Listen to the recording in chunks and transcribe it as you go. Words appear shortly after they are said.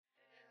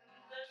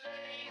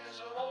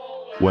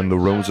When the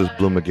Roses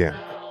Bloom Again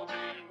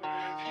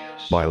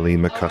by Lee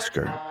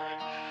McCusker.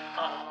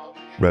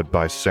 Read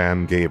by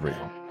Sam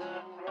Gabriel.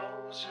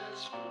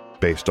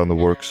 Based on the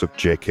works of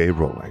J.K.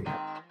 Rowling.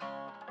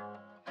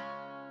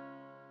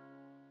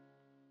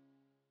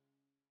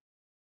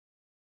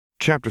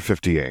 Chapter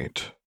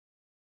 58.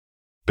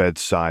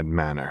 Bedside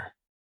Manner.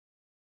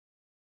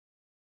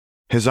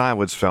 His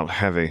eyelids felt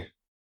heavy,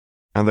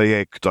 and they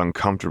ached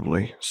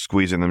uncomfortably,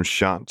 squeezing them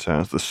shut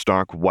as the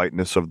stark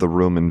whiteness of the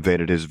room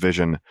invaded his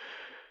vision.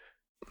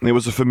 It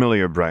was a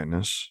familiar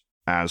brightness,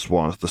 as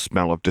was the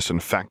smell of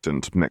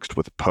disinfectant mixed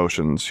with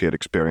potions he had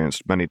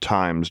experienced many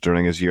times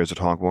during his years at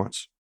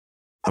Hogwarts.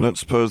 "I don't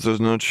suppose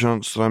there's no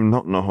chance that I'm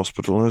not in a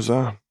hospital, is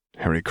there?"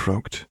 Harry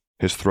croaked,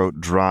 his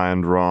throat dry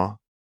and raw.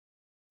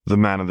 The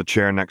man in the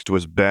chair next to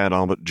his bed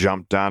all but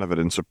jumped out of it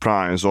in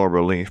surprise or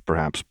relief,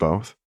 perhaps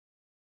both.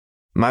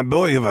 "My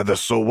boy, you've had us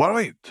so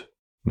worried,"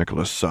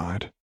 Nicholas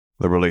sighed,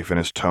 the relief in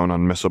his tone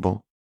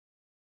unmissable.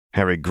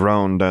 Harry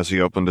groaned as he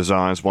opened his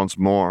eyes once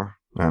more,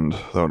 and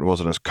though it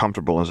wasn't as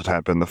comfortable as it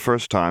had been the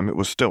first time, it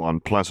was still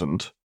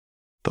unpleasant.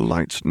 "The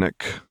lights,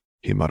 Nick,"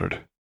 he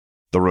muttered.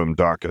 The room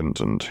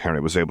darkened, and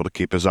Harry was able to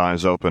keep his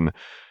eyes open,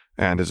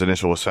 and his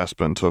initial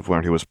assessment of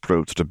where he was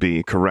proved to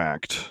be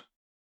correct.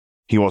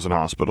 He was in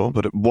hospital,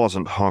 but it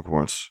wasn't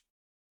Hogwarts.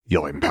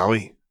 "You're in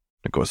Paris,"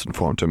 Nicholas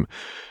informed him,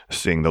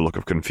 seeing the look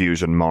of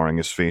confusion marring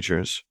his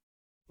features.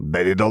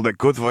 "They did all they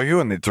could for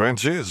you in the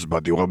trenches,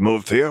 but you were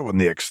moved here when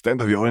the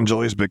extent of your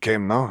injuries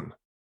became known."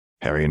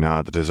 Harry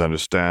nodded his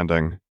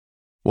understanding.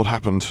 "What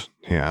happened?"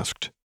 he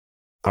asked.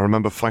 "I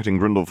remember fighting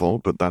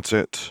Grindelwald, but that's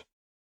it."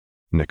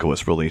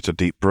 Nicholas released a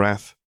deep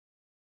breath.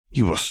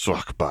 "You were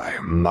struck by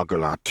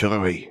Muggle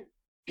artillery,"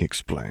 he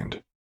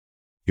explained.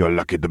 "You're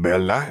lucky to be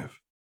alive.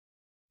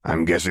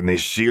 I'm guessing the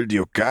shield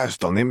you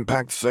cast on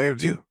impact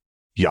saved you.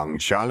 Young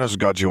Charles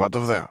got you out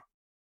of there."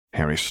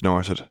 Harry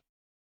snorted.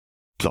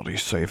 "Bloody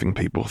saving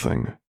people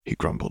thing," he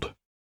grumbled.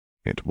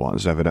 It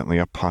was evidently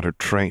a Potter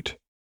trait.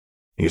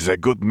 "He's a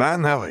good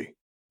man, Harry.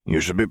 You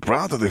should be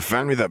proud of the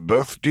family that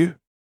birthed you.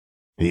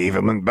 He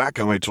even went back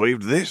and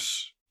retrieved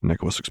this,"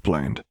 Nicholas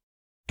explained,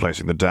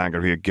 placing the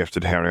dagger he had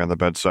gifted Harry on the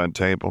bedside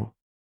table.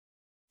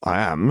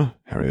 "I am,"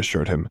 Harry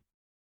assured him,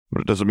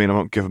 "but it doesn't mean I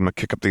won't give him a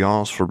kick up the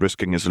arse for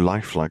risking his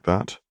life like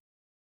that."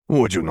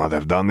 "Would you not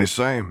have done the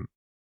same?"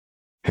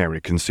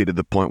 Harry conceded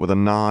the point with a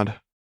nod.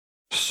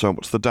 "So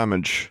what's the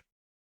damage?"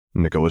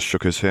 Nicholas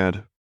shook his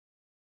head.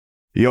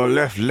 "Your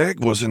left leg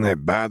was in a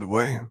bad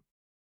way.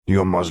 You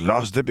almost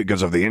lost it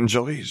because of the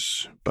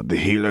injuries, but the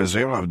healers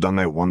here have done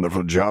a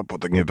wonderful job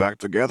putting you back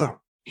together,"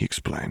 he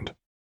explained.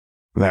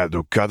 "They had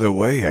to cut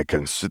away a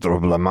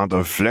considerable amount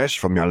of flesh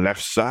from your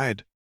left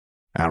side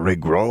and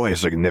regrow a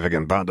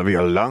significant part of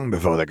your lung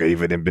before they could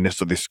even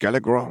administer the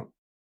Skelegrow.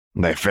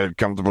 They felt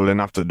comfortable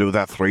enough to do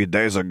that 3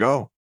 days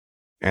ago,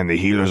 and the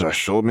healers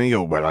assured me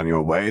you're well on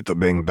your way to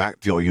being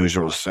back to your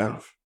usual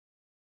self."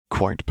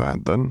 "Quite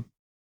bad, then?"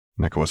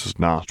 Nicholas's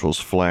nostrils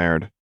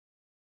flared.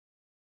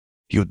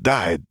 "You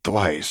died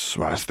twice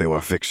whilst they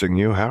were fixing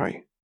you,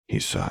 Harry," he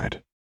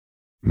sighed.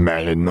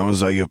 "Merlin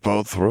knows how you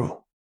pulled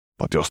through,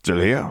 but you're still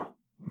here,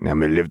 and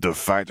we live to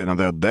fight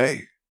another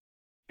day."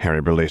 Harry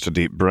released a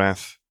deep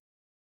breath.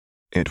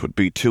 "It would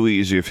be too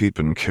easy if he'd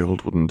been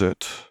killed, wouldn't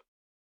it?"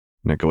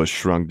 Nicholas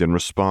shrugged in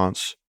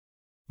response.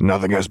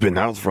 "Nothing has been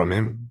held from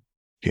him,"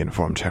 he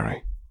informed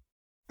Harry.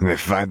 "The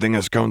fighting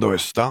has come to a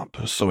stop,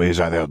 so he's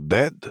either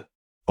dead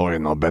or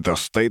in no better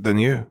state than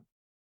you."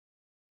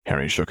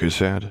 Harry shook his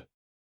head.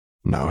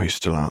 "No, he's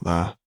still out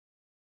there.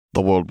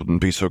 The world wouldn't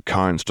be so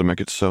kind to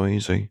make it so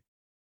easy."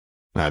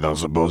 "I don't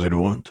suppose it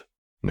would,"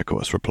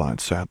 Nicholas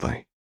replied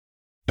sadly.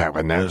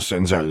 "Paranel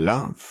sends her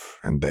love,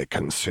 and a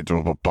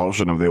considerable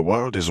portion of the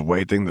world is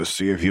waiting to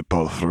see if you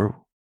pull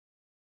through."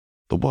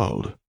 "The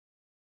world?"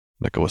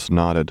 Nicholas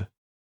nodded.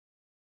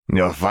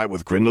 "Your fight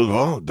with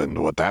Grindelwald and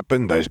what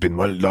happened has been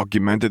well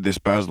documented this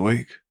past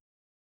week.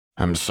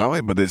 I'm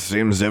sorry, but it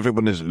seems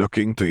everyone is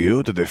looking to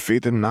you to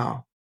defeat him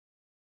now."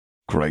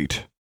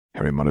 "Great,"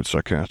 Harry muttered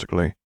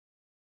sarcastically.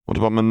 "What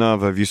about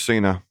Minerva? Have you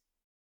seen her?"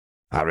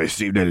 "I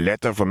received a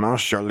letter from her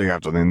shortly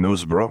after the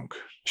news broke.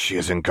 She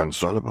is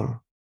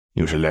inconsolable.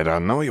 You should let her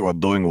know you are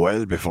doing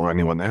well before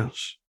anyone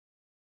else."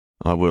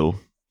 "I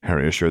will,"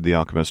 Harry assured the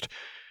alchemist.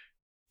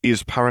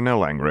 "Is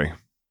Paranel angry?"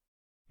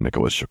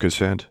 Nicholas shook his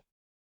head.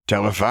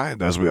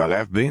 "Terrified, as we all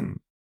have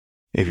been.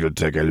 If you'll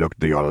take a look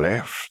to your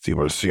left, you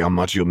will see how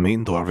much you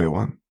mean to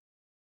everyone."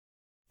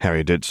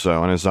 Harry did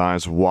so, and his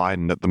eyes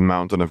widened at the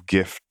mountain of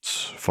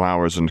gifts,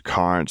 flowers, and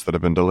cards that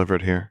had been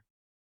delivered here.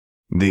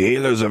 "The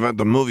healers have had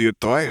to move you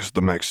twice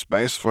to make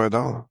space for it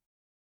all,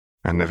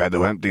 and they've had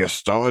to empty a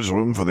storage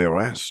room for the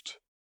rest.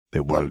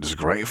 The world is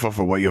grateful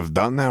for what you've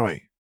done,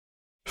 Harry."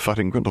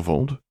 "Fighting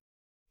Grindelwald?"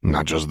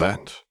 "Not just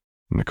that,"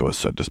 Nicholas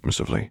said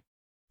dismissively.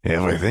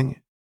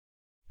 "Everything.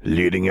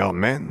 Leading your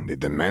men, the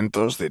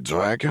Dementors, the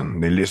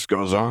Dragon, the list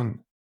goes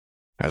on.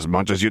 As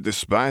much as you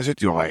despise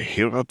it, you're a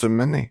hero to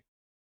many,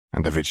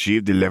 and have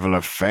achieved the level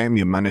of fame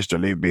you managed to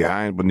leave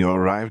behind when you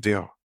arrived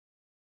here."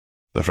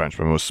 The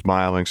Frenchman was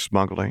smiling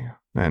smugly,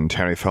 and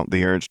Harry felt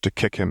the urge to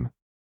kick him.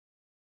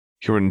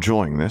 You're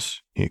enjoying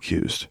this, he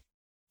accused.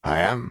 I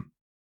am,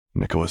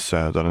 Nicholas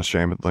said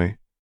unashamedly.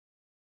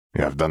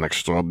 You have done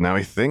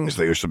extraordinary things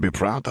that you should be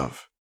proud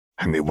of,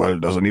 and the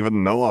world doesn't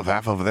even know of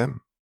half of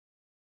them.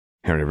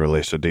 Harry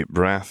released a deep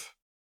breath.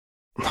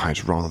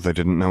 I'd rather they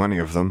didn't know any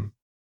of them.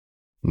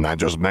 That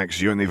just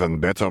makes you an even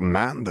better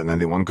man than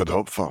anyone could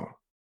hope for,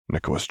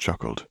 Nicholas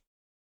chuckled.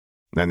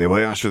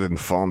 Anyway, I should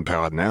inform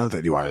Paranel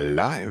that you are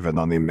alive and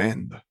on the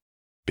mend.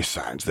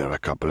 Besides, there are a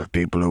couple of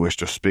people who wish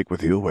to speak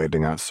with you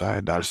waiting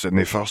outside. I'll send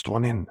the first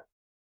one in.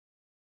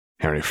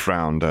 Harry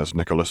frowned as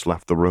Nicholas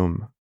left the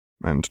room,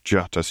 and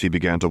just as he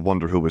began to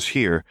wonder who was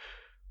here,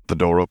 the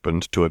door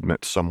opened to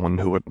admit someone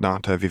who would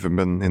not have even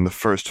been in the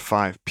first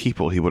 5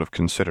 people he would have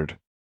considered.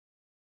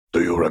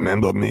 Do you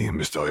remember me,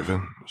 Mr.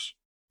 Evans?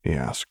 He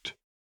asked.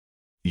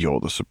 You're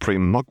the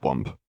Supreme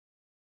Mugwump.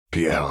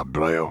 Pierre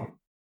Abreu,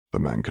 the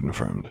man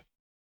confirmed.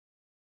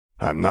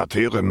 I'm not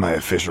here in my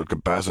official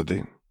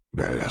capacity.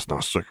 Well, that's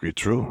not strictly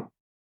true.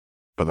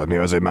 But I'm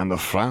here as a man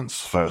of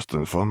France, first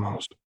and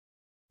foremost.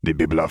 The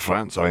people of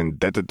France are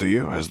indebted to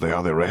you, as they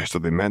are the rest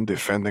of the men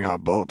defending our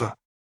border.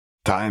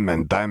 Time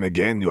and time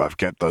again you have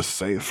kept us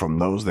safe from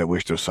those that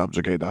wish to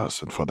subjugate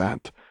us, and for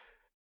that,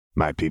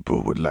 my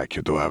people would like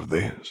you to have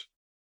this.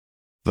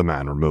 The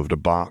man removed a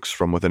box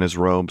from within his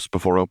robes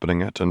before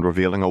opening it and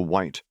revealing a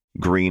white,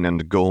 green,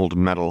 and gold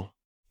medal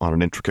on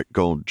an intricate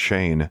gold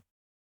chain.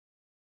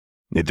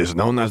 It is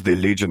known as the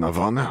Legion of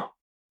Honor,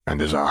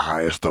 and is our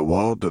highest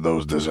award to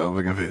those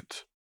deserving of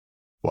it.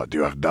 What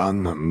you have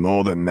done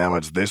more than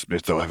merits this,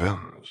 Mr.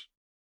 Evans.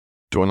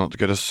 Do I not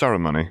get a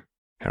ceremony?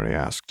 Harry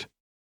asked.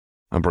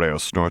 Abreu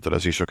snorted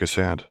as he shook his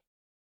head.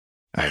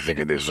 I think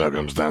in these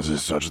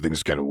circumstances such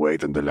things can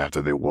wait until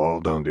after the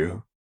war, don't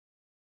you?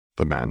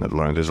 The man had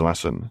learned his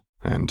lesson,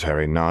 and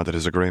Harry nodded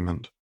his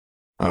agreement.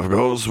 Of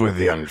course, with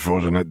the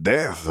unfortunate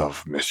death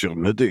of Monsieur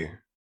Moody,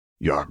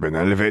 you have been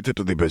elevated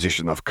to the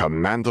position of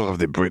commander of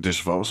the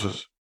British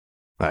forces.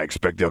 I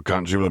expect your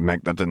country will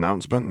make that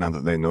announcement now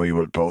that they know you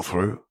will pull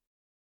through.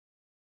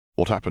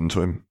 What happened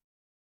to him?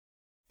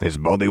 His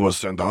body was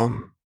sent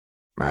home,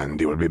 and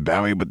he will be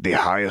buried with the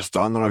highest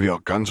honor of your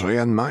country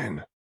and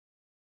mine.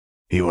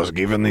 He was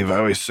given the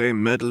very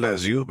same medal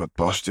as you, but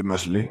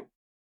posthumously.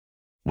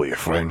 We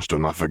French do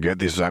not forget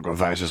the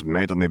sacrifices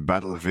made on the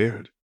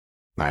battlefield.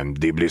 I am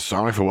deeply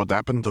sorry for what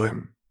happened to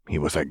him. He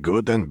was a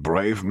good and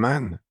brave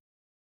man.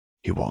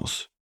 He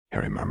was,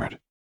 Harry murmured.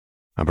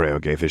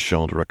 Abreu gave his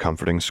shoulder a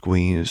comforting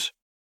squeeze.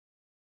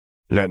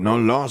 Let no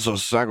loss or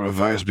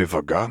sacrifice be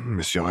forgotten,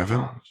 Monsieur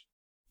Evans.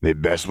 The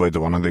best way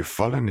to honor the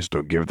fallen is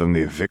to give them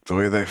the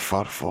victory they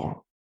fought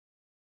for.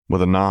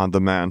 With a nod, the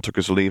man took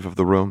his leave of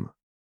the room,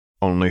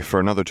 only for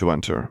another to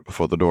enter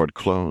before the door had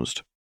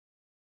closed.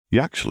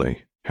 You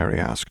actually, Harry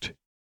asked,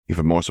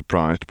 even more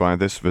surprised by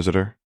this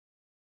visitor.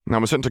 I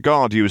was sent to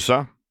guard you,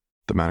 sir,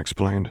 the man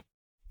explained.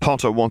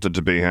 Potter wanted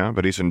to be here,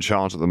 but he's in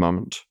charge at the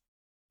moment.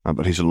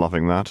 But he's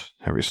loving that,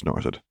 Harry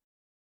snorted.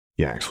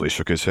 Yaxley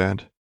shook his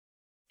head.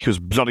 He was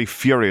bloody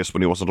furious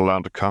when he wasn't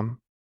allowed to come.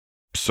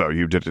 So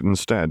you did it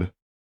instead.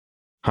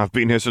 I've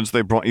been here since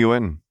they brought you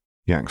in,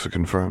 Yaxley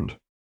confirmed.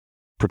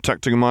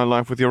 Protecting my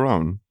life with your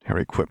own,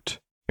 Harry quipped.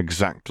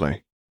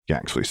 Exactly,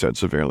 Yaxley said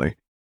severely.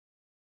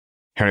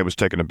 Harry was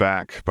taken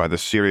aback by the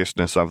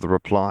seriousness of the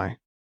reply,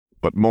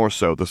 but more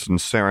so the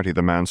sincerity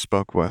the man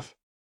spoke with.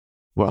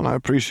 Well, I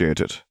appreciate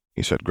it,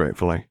 he said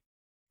gratefully.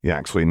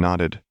 Yaxley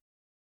nodded.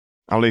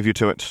 I'll leave you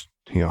to it,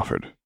 he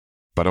offered,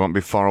 but I won't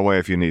be far away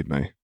if you need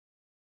me.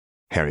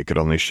 Harry could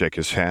only shake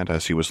his head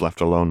as he was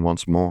left alone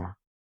once more.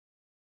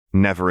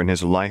 Never in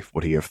his life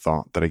would he have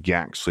thought that a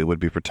Yaxley would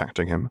be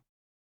protecting him.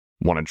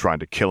 One had tried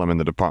to kill him in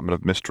the Department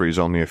of Mysteries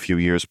only a few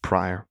years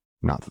prior,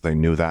 not that they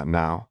knew that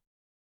now.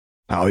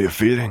 How are you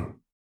feeling?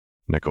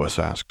 Nicholas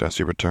asked as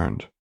he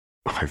returned.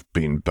 I've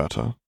been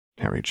better,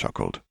 Harry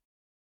chuckled.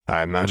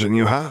 I imagine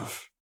you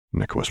have,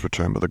 Nicholas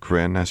returned with a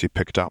grin as he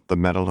picked up the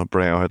medal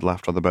Abreu had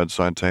left on the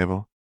bedside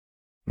table.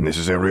 This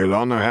is a real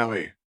honor,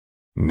 Harry.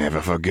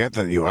 Never forget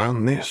that you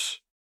earned this.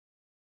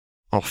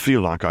 I'll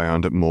feel like I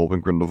earned it more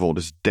when Grindelwald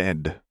is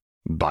dead.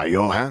 By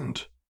your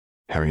hand?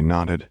 Harry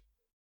nodded.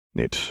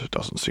 It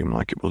doesn't seem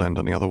like it will end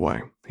any other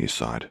way, he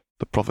sighed.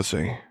 The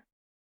prophecy.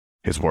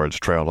 His words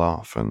trailed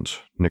off, and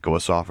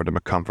Nicholas offered him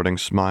a comforting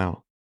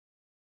smile.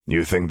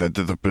 You think that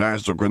it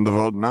applies to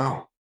Grindelwald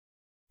now?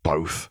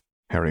 Both,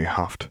 Harry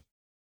huffed.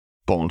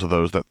 Born to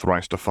those that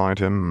thrice defied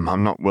him,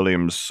 I'm not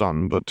William's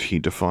son, but he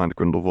defied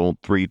Grindelwald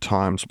 3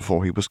 times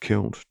before he was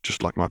killed,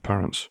 just like my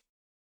parents.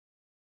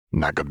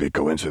 That could be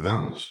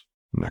coincidence,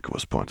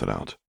 Nicholas pointed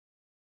out.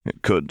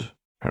 It could,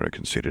 Harry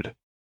conceded.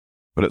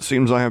 But it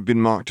seems I have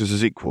been marked as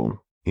his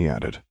equal, he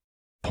added,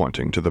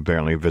 pointing to the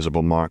barely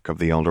visible mark of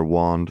the elder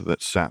wand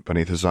that sat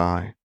beneath his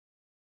eye.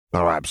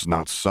 Perhaps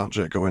not such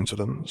a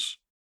coincidence,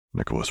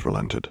 Nicholas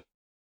relented.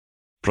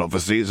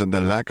 Prophecies and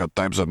the like are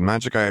types of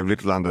magic I have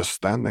little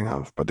understanding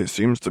of, but it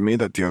seems to me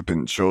that you have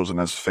been chosen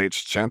as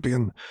Fate's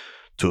champion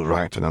to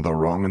right another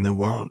wrong in the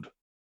world.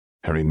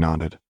 Harry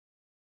nodded.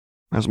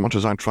 As much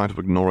as I try to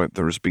ignore it,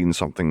 there has been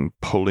something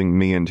pulling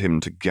me and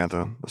him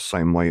together, the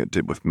same way it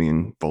did with me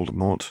and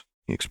Voldemort,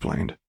 he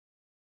explained.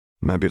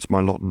 Maybe it's my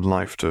lot in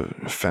life to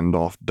fend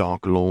off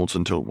dark lords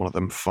until one of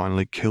them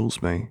finally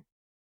kills me.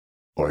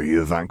 Or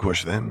you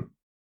vanquish them,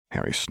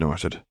 Harry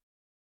snorted.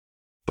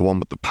 The one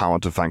with the power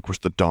to vanquish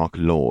the Dark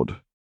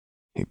Lord.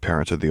 He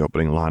parroted the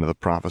opening line of the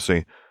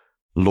prophecy.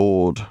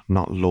 Lord,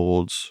 not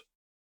lords.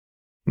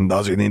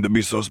 Does he need to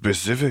be so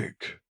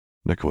specific?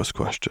 Nicholas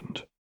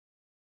questioned.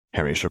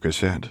 Harry shook his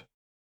head.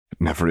 It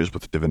never is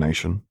with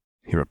divination,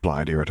 he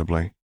replied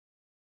irritably.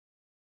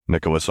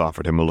 Nicholas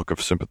offered him a look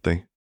of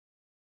sympathy.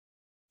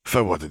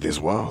 For what it is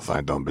worth,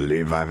 I don't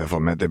believe I've ever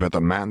met a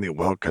better man the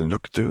world can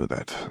look to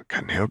that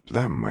can help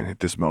them when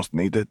it is most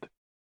needed.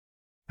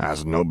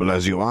 As noble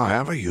as you are,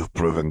 however, you've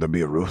proven to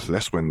be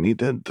ruthless when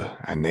needed,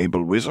 an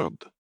able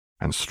wizard,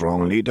 and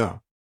strong leader.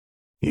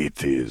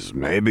 It is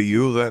maybe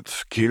you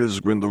that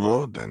kills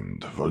Grindelwald and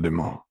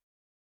Voldemort.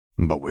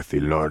 But with the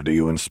Lord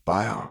you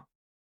inspire,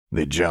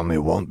 the journey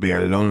won't be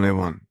a lonely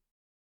one.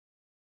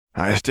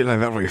 I still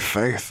have every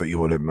faith that you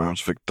will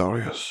emerge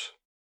victorious,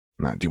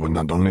 that you will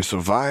not only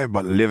survive,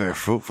 but live a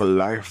fruitful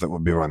life that will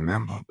be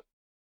remembered.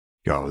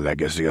 Your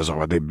legacy is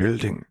already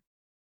building,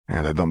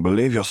 and I don't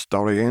believe your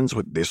story ends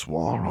with this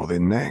war or the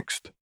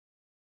next.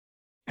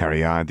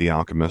 Harry eyed the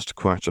alchemist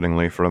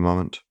questioningly for a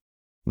moment,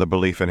 the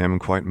belief in him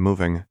quite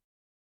moving.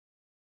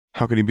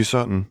 How could you be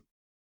certain?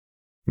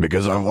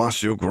 Because I've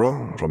watched you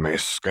grow from a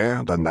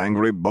scared and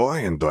angry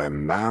boy into a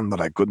man that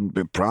I couldn't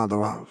be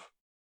prouder of.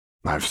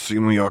 I've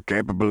seen what you're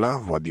capable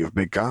of, what you've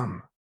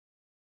become.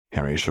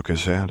 Harry shook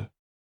his head.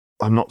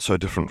 I'm not so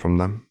different from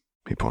them,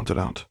 he pointed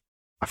out.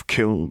 I've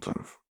killed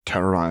and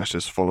terrorized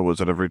his followers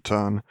at every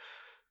turn,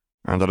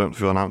 and I don't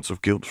feel an ounce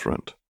of guilt for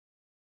it.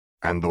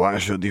 And why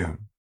should you?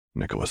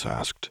 Nicholas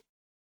asked.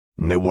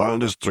 The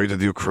world has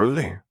treated you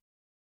cruelly,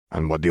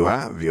 and what you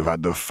have, you've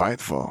had to fight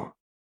for.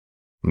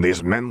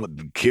 These men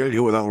would kill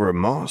you without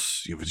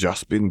remorse. You've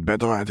just been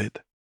better at it.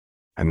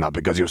 And not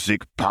because you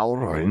seek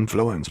power or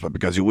influence, but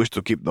because you wish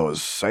to keep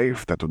those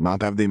safe that do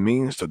not have the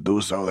means to do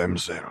so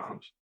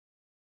themselves.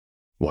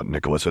 What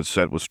Nicholas had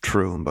said was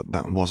true, but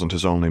that wasn't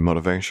his only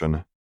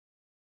motivation.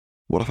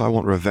 What if I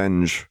want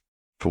revenge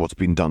for what's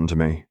been done to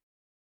me?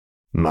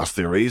 Must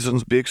the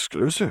reasons be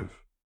exclusive?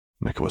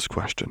 Nicholas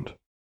questioned.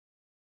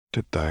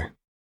 Did they?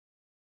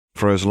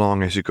 For as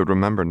long as he could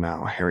remember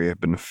now, Harry had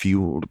been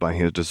fueled by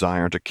his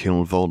desire to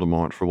kill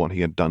Voldemort for what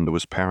he had done to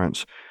his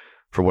parents,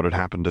 for what had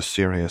happened to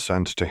Sirius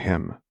and to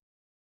him.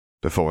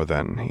 Before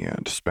then, he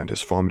had spent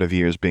his formative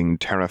years being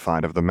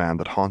terrified of the man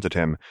that haunted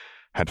him,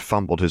 had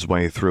fumbled his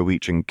way through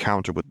each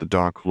encounter with the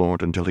Dark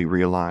Lord until he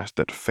realized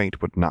that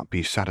fate would not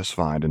be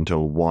satisfied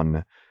until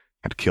one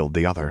had killed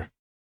the other.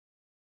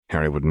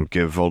 Harry wouldn't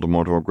give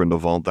Voldemort or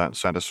Grindelwald that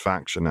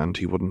satisfaction, and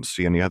he wouldn't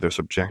see any other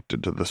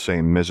subjected to the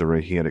same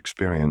misery he had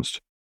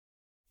experienced.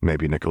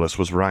 Maybe Nicholas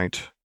was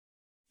right.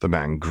 The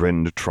man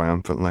grinned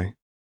triumphantly.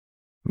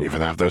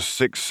 Even after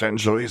 6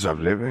 centuries of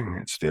living,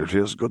 it still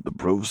feels good to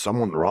prove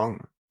someone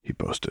wrong, he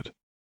boasted.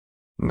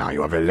 Now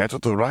you have a letter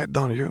to write,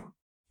 don't you?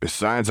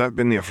 Besides, I've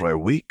been here for a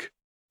week.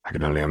 I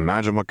can only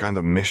imagine what kind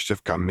of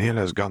mischief Camille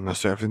has gotten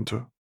herself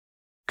into.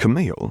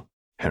 Camille?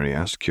 Harry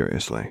asked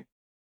curiously.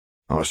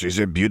 Oh, she's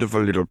a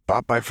beautiful little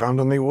pup I found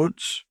in the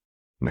woods,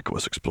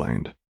 Nicholas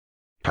explained.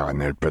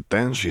 Paranel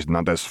pretends she's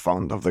not as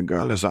fond of the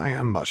girl as I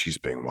am, but she's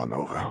being won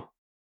over.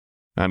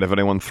 And if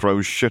anyone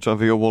throws shit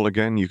over your wall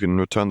again, you can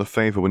return the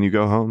favor when you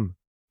go home.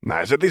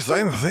 Is it the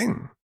same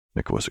thing?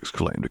 Nicholas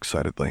exclaimed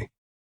excitedly.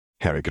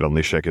 Harry could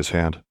only shake his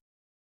head.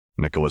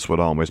 Nicholas would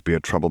always be a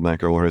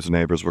troublemaker where his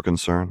neighbors were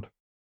concerned.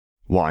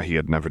 Why he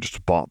had never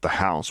just bought the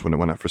house when it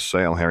went up for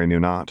sale, Harry knew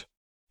not.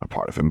 A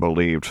part of him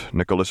believed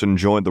Nicholas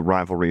enjoyed the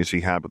rivalries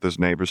he had with his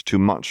neighbors too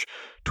much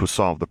to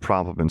solve the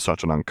problem in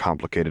such an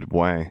uncomplicated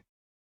way.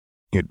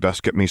 You'd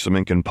best get me some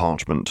ink and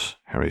parchment,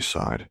 Harry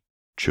sighed,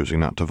 choosing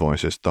not to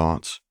voice his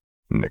thoughts.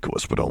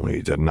 Nicholas would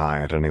only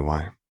deny it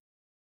anyway.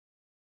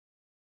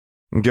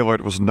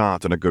 Gellert was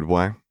not in a good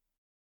way.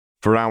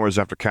 For hours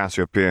after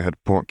Cassiopeia had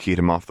portkeyed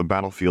him off the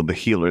battlefield, the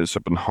healers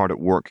had been hard at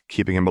work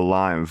keeping him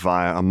alive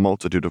via a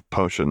multitude of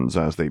potions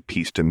as they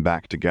pieced him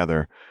back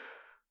together.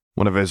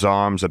 One of his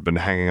arms had been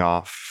hanging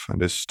off,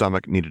 and his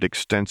stomach needed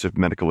extensive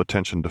medical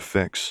attention to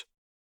fix.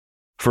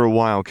 For a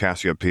while,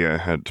 Cassiopeia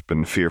had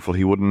been fearful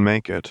he wouldn't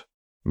make it,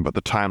 but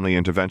the timely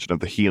intervention of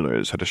the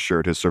healers had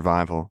assured his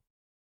survival.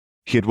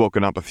 He had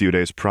woken up a few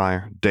days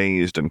prior,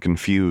 dazed and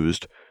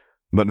confused,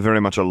 but very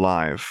much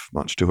alive,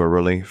 much to her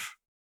relief.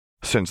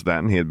 Since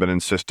then, he had been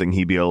insisting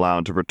he be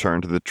allowed to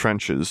return to the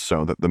trenches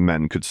so that the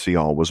men could see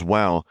all was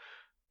well,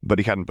 but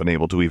he hadn't been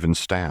able to even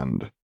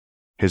stand.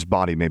 His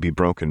body may be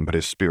broken, but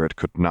his spirit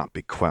could not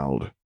be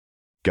quelled.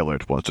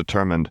 Gellert was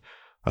determined,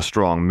 a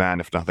strong man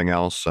if nothing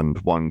else, and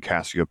one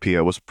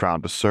Cassiopeia was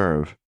proud to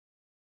serve.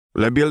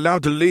 "Will I be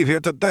allowed to leave here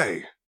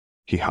today?"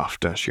 he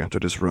huffed as she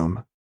entered his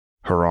room,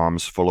 her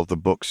arms full of the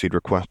books he'd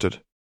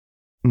requested.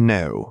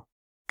 "No,"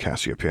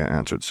 Cassiopeia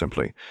answered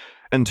simply.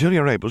 "Until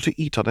you're able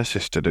to eat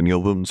unassisted and your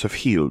wounds have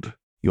healed,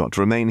 you ought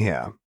to remain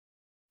here."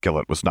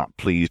 Gellert was not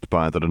pleased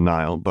by the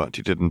denial, but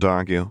he didn't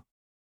argue.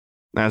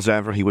 As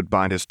ever, he would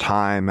bide his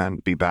time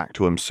and be back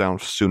to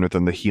himself sooner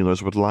than the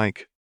healers would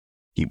like.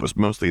 He was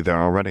mostly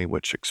there already,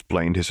 which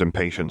explained his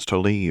impatience to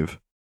leave.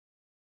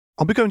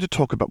 "Are we going to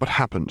talk about what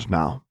happened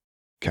now?"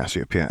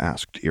 Cassiopeia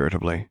asked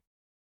irritably.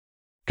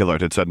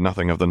 Gillard had said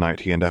nothing of the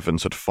night he and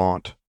Evans had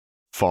fought,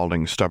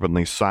 falling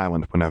stubbornly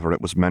silent whenever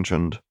it was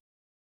mentioned.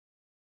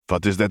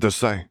 "What is there to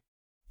say?"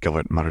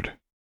 Gillard muttered.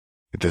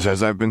 "It is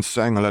as I've been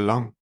saying all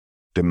along.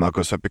 The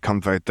muggles have become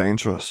very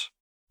dangerous,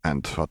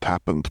 and what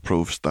happened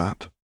proves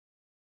that."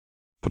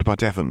 What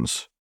about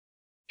Evans?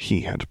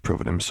 He had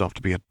proven himself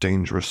to be a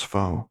dangerous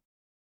foe.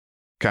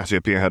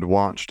 Cassiopeia had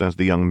watched as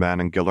the young man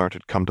and Gillard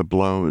had come to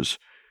blows,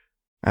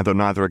 and though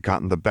neither had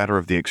gotten the better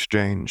of the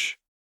exchange,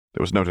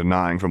 there was no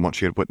denying from what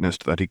she had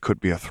witnessed that he could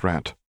be a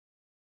threat.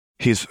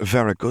 "He's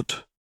very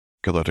good,"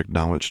 Gillard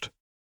acknowledged.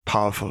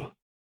 "Powerful,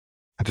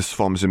 and his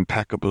form is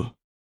impeccable.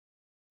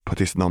 But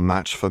he's no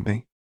match for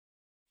me.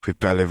 We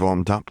barely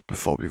warmed up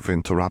before we were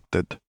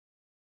interrupted.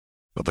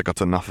 But I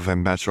got enough of a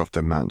measure of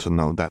the man to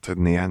know that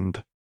in the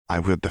end, I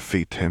will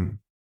defeat him."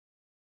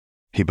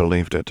 He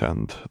believed it,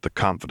 and the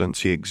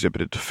confidence he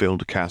exhibited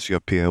filled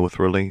Cassiopeia with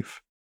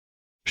relief.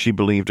 She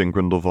believed in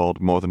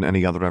Grindelwald more than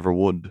any other ever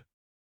would,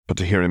 but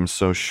to hear him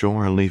so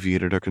sure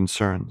alleviated her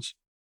concerns.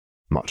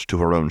 Much to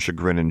her own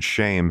chagrin and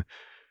shame,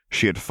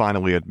 she had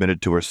finally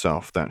admitted to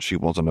herself that she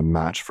wasn't a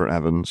match for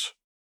Evans.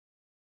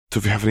 "Do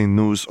we have any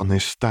news on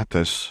his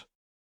status?"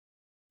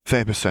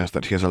 "Faber says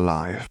that he is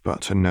alive,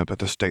 but in no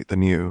better state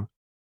than you.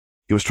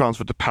 He was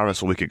transferred to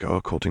Paris a week ago,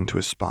 according to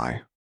his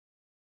spy."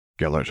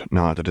 Gellert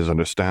nodded his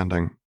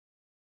understanding.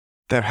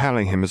 "They're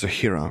hailing him as a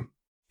hero,"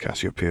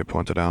 Cassiopeia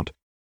pointed out,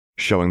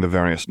 showing the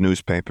various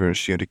newspapers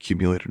she had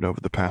accumulated over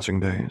the passing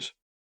days.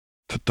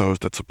 "To those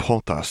that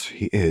support us,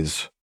 he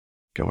is,"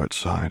 Gellert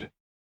sighed.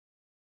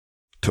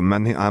 "To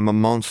many I am a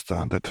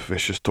monster that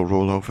wishes to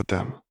rule over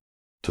them,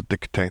 to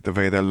dictate the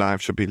way their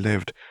lives should be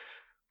lived.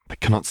 They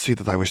cannot see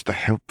that I wish to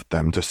help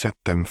them, to set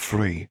them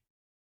free.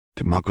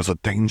 The muggles are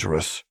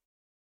dangerous,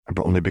 and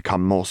will only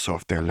become more so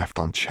if they are left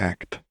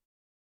unchecked."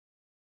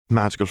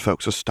 "Magical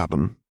folks are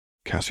stubborn,"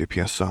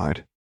 Cassiopeia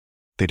sighed.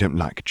 "They don't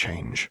like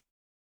change."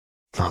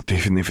 "Not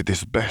even if it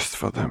is best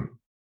for them,"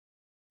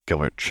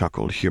 Gellert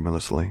chuckled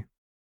humorlessly.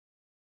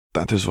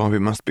 "That is why we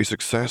must be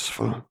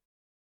successful.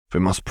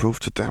 We must prove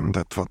to them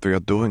that what we are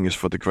doing is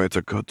for the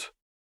greater good.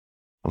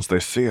 Once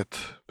they see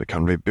it, we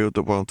can rebuild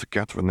the world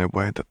together in a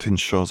way that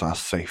ensures our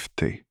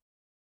safety."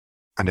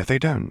 "And if they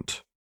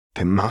don't,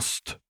 they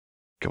must,"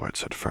 Gellert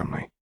said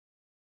firmly.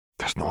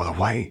 "There's no other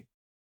way."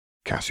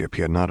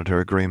 Cassiopeia nodded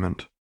her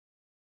agreement.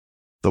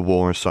 The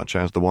war such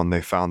as the one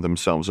they found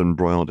themselves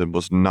embroiled in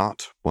was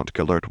not what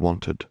Gellert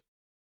wanted,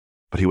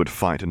 but he would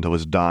fight until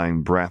his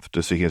dying breath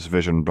to see his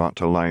vision brought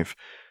to life,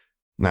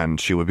 and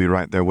she would be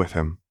right there with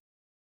him.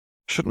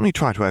 "Shouldn't we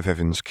try to have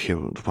Evans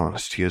killed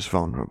whilst he is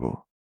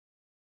vulnerable?"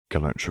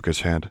 Gellert shook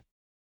his head.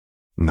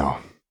 "No.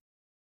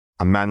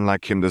 A man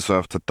like him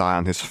deserves to die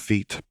on his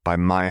feet by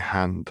my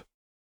hand.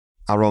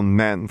 Our own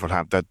men will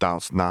have their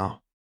doubts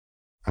now,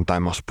 and I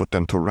must put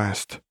them to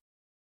rest.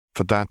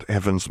 For that,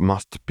 Evans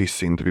must be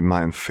seen to be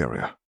my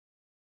inferior."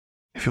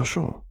 "If you're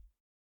sure."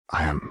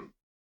 "I am,"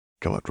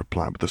 Gellert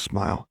replied with a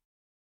smile.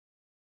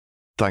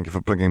 "Thank you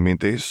for bringing me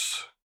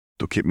this.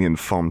 To keep me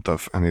informed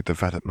of any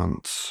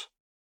developments."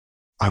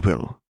 "I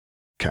will,"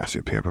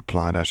 Cassiopeia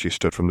replied as she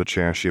stood from the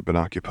chair she had been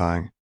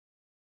occupying.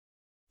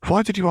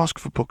 "Why did you ask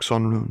for books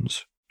on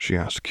runes?" she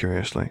asked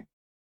curiously.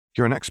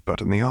 "You're an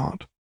expert in the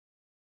art."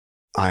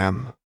 "I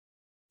am,"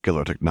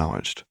 Gellert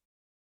acknowledged,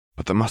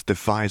 "but I must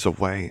devise a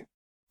way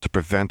to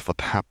prevent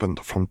what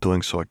happened from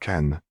doing so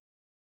again.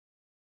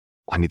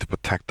 I need to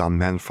protect our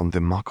men from the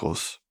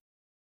muggles."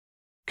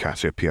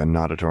 Cassiopeia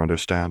nodded her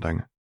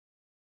understanding.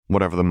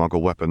 Whatever the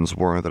muggle weapons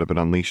were that had been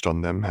unleashed on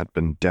them had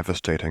been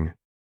devastating.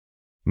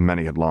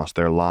 Many had lost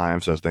their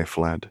lives as they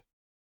fled.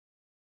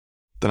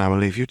 "Then I will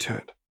leave you to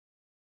it."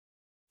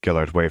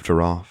 Gellert waved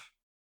her off,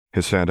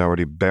 his head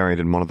already buried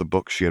in one of the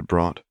books she had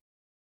brought,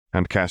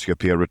 and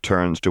Cassiopeia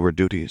returned to her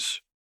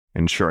duties,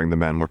 ensuring the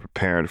men were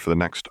prepared for the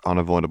next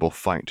unavoidable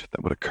fight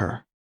that would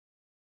occur.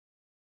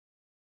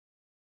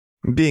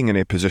 Being in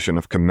a position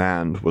of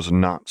command was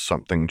not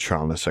something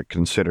Charles had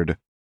considered,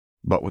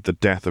 but with the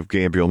death of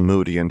Gabriel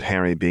Moody and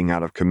Harry being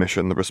out of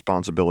commission, the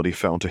responsibility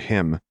fell to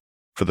him,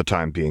 for the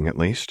time being at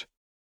least.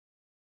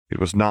 It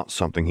was not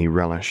something he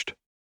relished.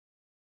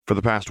 For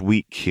the past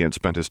week, he had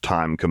spent his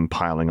time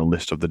compiling a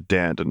list of the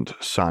dead and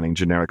signing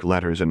generic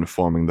letters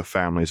informing the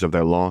families of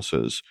their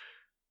losses.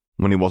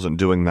 When he wasn't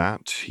doing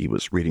that, he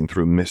was reading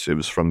through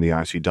missives from the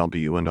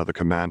ICW and other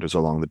commanders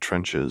along the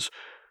trenches.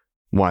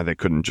 Why they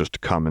couldn't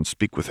just come and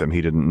speak with him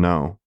he didn't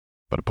know,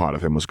 but a part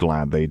of him was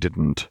glad they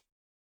didn't.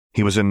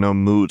 He was in no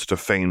mood to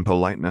feign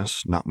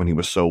politeness, not when he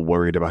was so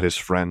worried about his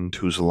friend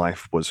whose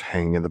life was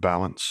hanging in the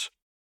balance.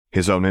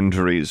 His own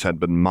injuries had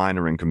been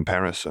minor in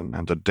comparison,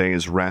 and a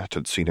day's rest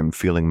had seen him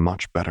feeling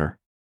much better.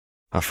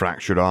 A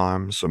fractured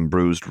arm, some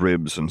bruised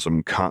ribs, and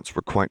some cuts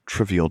were quite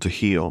trivial to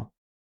heal,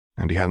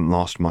 and he hadn't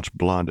lost much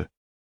blood.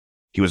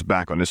 He was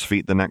back on his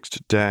feet the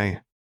next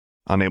day,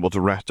 unable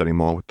to rest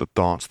anymore with the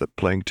thoughts that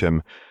plagued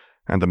him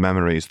and the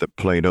memories that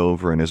played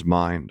over in his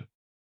mind.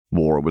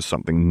 War was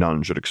something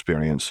none should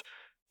experience,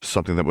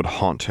 something that would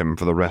haunt him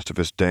for the rest of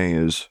his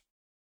days.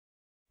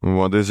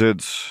 "What is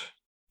it?"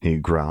 he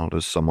growled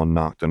as someone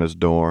knocked on his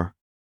door.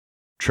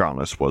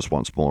 Charles was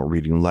once more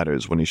reading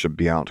letters when he should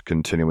be out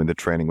continuing the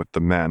training with the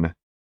men.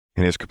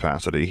 In his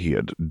capacity, he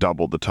had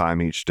doubled the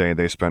time each day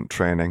they spent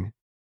training.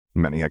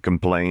 Many had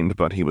complained,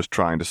 but he was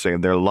trying to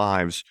save their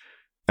lives,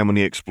 and when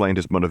he explained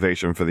his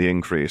motivation for the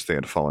increase, they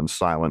had fallen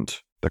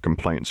silent, their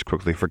complaints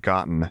quickly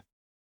forgotten.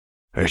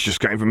 "It's just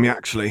came from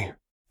Yaxley,"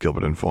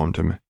 Gilbert informed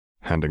him,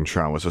 handing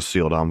Charles a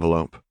sealed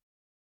envelope.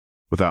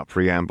 Without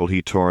preamble,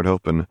 he tore it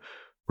open,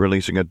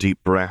 releasing a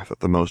deep breath at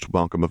the most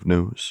welcome of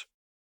news.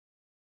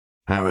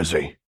 "How is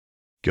he?"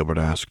 Gilbert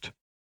asked.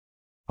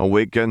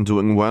 "Awake and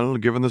doing well,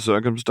 given the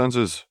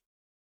circumstances.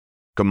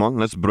 Come on,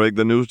 let's break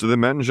the news to the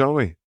men, shall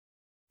we?"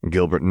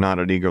 Gilbert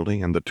nodded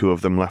eagerly, and the two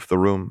of them left the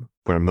room,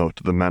 where most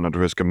of the men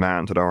under his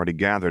command had already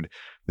gathered,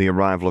 the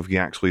arrival of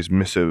Yaxley's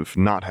missive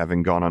not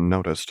having gone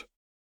unnoticed.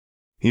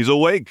 "He's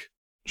awake,"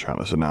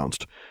 Charles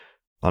announced,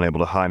 unable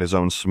to hide his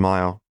own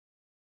smile.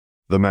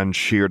 The men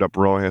cheered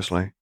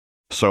uproariously,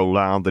 so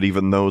loud that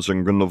even those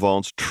in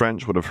Grindelwald's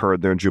trench would have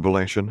heard their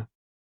jubilation.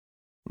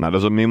 "That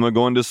doesn't mean we're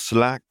going to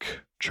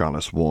slack,"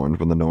 Charles warned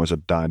when the noise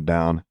had died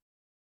down.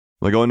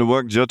 "We're going to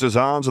work just as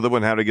hard so that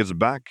when Harry gets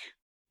back,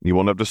 you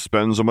won't have to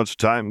spend so much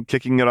time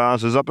kicking your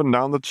asses up and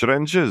down the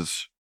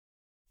trenches."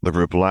 The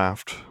group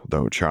laughed,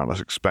 though Charles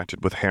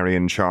expected with Harry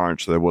in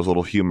charge there was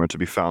little humor to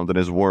be found in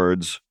his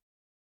words.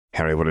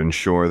 Harry would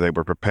ensure they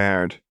were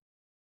prepared,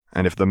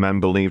 and if the men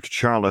believed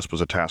Charles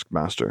was a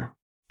taskmaster,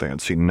 they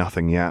had seen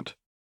nothing yet.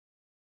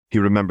 He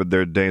remembered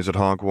their days at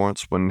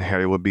Hogwarts when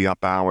Harry would be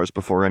up hours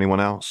before anyone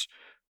else,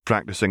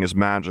 practicing his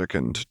magic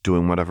and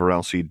doing whatever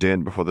else he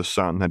did before the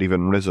sun had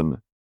even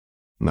risen.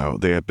 No,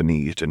 they had been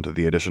eased into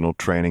the additional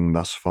training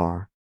thus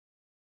far.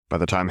 By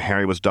the time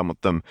Harry was done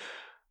with them,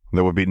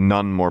 there would be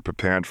none more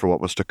prepared for what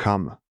was to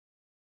come.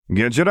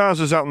 "Get your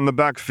asses out in the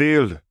back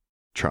field,"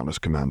 Charles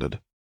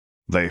commanded.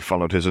 They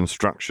followed his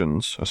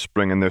instructions, a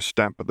spring in their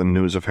step at the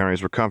news of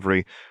Harry's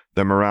recovery,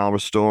 their morale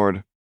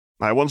restored.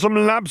 "I want some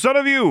laps out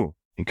of you,"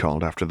 he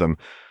called after them,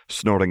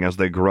 snorting as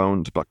they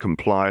groaned, but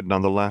complied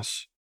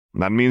nonetheless.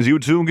 "That means you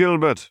too,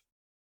 Gilbert."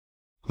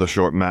 The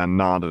short man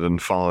nodded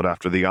and followed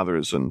after the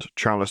others, and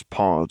Charles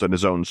paused in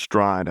his own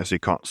stride as he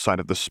caught sight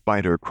of the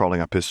spider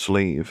crawling up his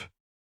sleeve.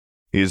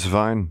 "He's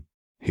fine,"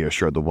 he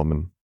assured the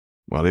woman.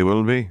 "Well, he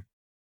will be.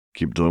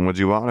 Keep doing what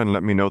you are and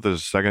let me know the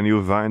second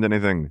you find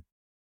anything."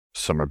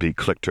 Summerbee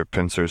clicked her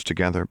pincers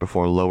together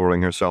before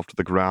lowering herself to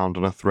the ground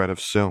on a thread of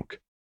silk.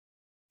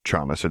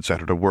 Charles had set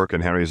her to work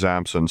in Harry's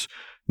absence,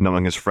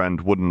 knowing his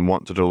friend wouldn't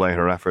want to delay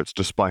her efforts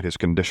despite his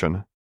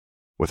condition.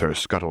 With her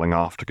scuttling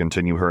off to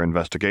continue her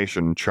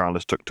investigation,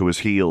 Charles took to his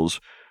heels,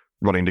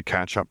 running to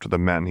catch up to the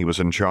men he was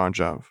in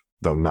charge of,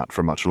 though not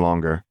for much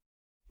longer.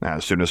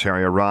 As soon as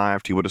Harry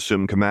arrived, he would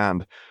assume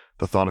command,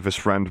 the thought of his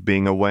friend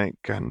being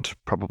awake and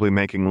probably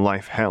making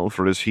life hell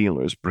for his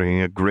healers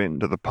bringing a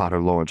grin to the Potter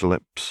Lord's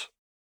lips.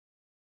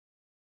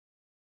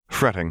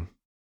 Fretting.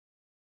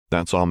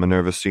 That's all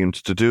Minerva seemed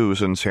to do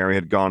since Harry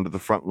had gone to the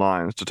front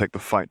lines to take the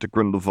fight to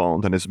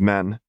Grindelwald and his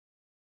men.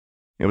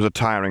 It was a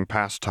tiring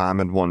pastime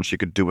and one she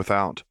could do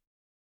without,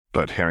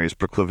 but Harry's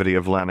proclivity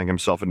of landing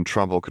himself in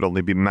trouble could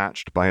only be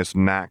matched by his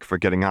knack for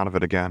getting out of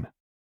it again.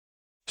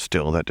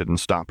 Still, that didn't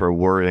stop her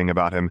worrying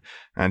about him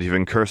and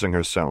even cursing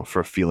herself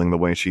for feeling the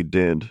way she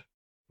did.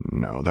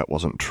 No, that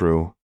wasn't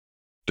true.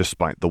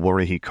 Despite the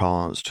worry he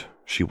caused,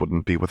 she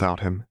wouldn't be without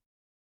him.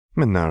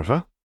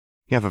 "Minerva,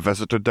 you have a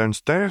visitor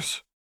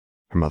downstairs,"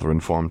 her mother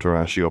informed her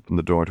as she opened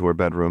the door to her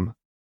bedroom.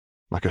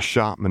 Like a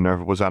shot,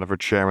 Minerva was out of her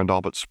chair and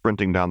all but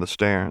sprinting down the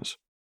stairs.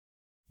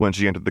 When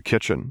she entered the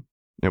kitchen,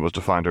 it was to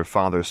find her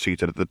father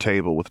seated at the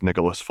table with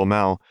Nicholas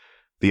Flamel,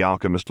 the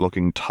alchemist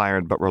looking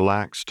tired but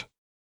relaxed.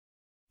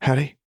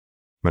 "Harry?"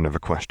 Minerva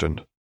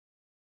questioned.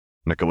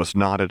 Nicholas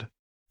nodded,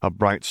 a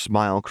bright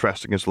smile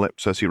cresting his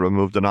lips as he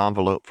removed an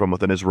envelope from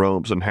within his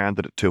robes and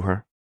handed it to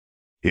her.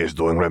 "He is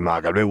doing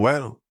remarkably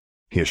well,"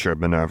 he assured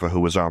Minerva, who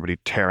was already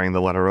tearing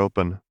the letter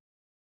open.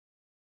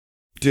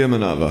 Dear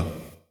Minerva,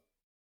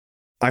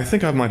 I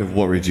think I might have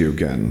worried you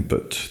again,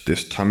 but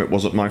this time it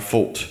wasn't my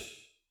fault.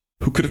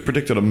 Who could have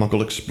predicted a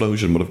Muggle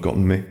explosion would have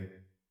gotten me?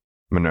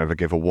 Minerva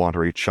gave a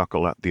watery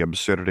chuckle at the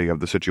absurdity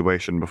of the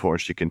situation before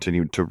she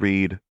continued to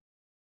read.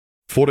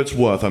 For what it's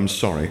worth, I'm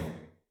sorry,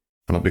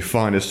 and I'll be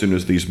fine as soon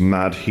as these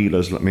mad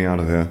healers let me out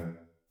of here.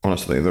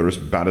 Honestly, they're as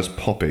bad as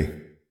Poppy.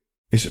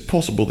 Is it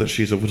possible that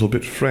she's a little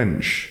bit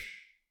French?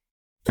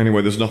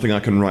 Anyway, there's nothing I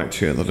can write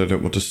here that I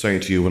don't want to say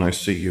to you when I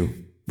see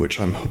you, which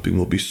I'm hoping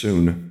will be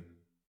soon.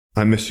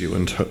 I miss you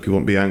and hope you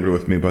won't be angry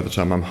with me by the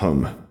time I'm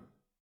home.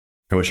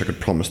 I wish I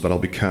could promise that I'll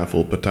be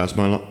careful, but as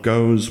my luck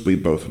goes, we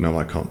both know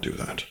I can't do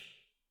that.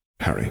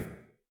 Harry.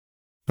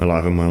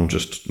 Alive and well,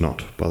 just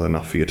not well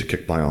enough for you to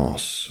kick my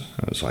arse,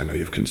 as I know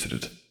you've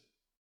considered.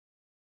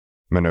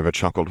 Minerva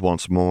chuckled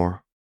once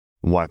more,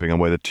 wiping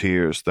away the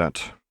tears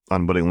that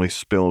unwittingly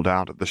spilled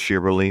out at the sheer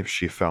relief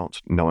she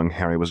felt, knowing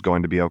Harry was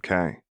going to be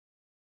okay.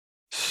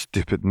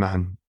 "Stupid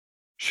man,"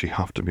 she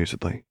huffed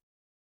amusedly.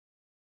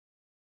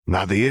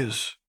 "That he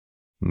is,"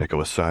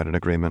 Nicholas sighed in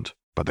agreement.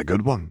 but a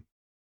good one.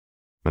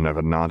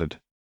 Minerva nodded.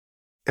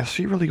 Is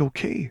he really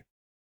okay?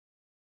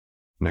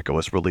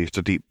 Nicholas released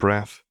a deep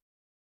breath.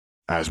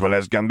 As well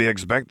as can be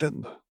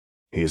expected.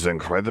 He's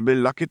incredibly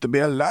lucky to be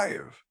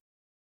alive.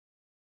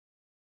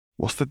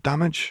 What's the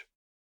damage?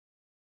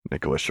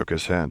 Nicholas shook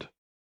his head.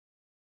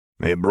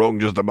 He broke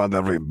just about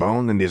every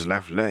bone in his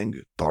left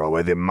leg, tore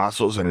away the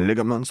muscles and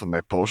ligaments on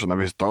that portion of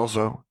his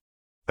torso.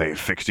 They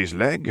fixed his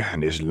leg,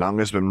 and his lung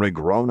has been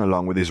regrown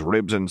along with his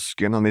ribs and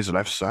skin on his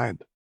left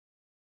side.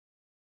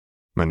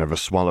 Minerva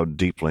swallowed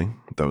deeply.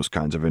 Those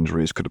kinds of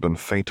injuries could have been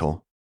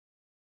fatal.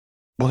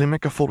 Will he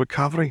make a full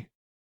recovery?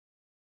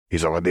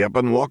 He's already up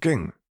and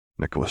walking,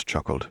 Nicholas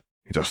chuckled.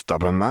 He's a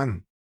stubborn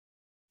man.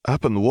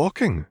 Up and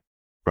walking?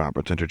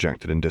 Robert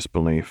interjected in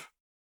disbelief.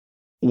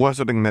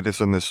 Wizarding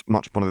medicine is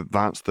much more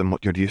advanced than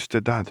what you're used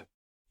to, Dad,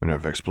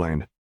 Minerva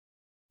explained.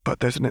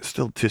 But isn't it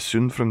still too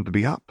soon for him to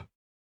be up?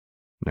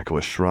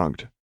 Nicholas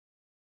shrugged.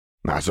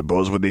 I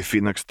suppose with the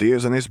phoenix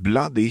tears in his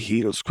blood, he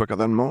heals quicker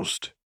than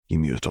most, he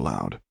mused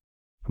aloud.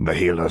 The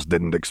healers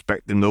didn't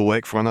expect him to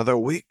wake for another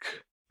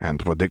week, and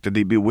predicted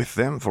he'd be with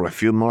them for a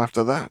few more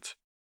after that.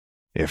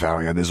 If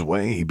Harry had his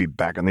way, he'd be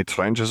back in the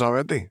trenches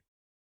already.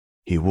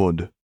 He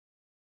would.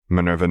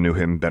 Minerva knew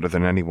him better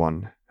than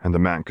anyone, and the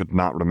man could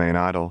not remain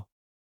idle.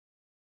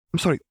 I'm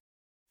sorry,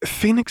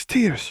 phoenix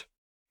tears?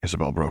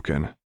 Isabel broke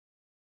in.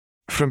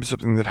 From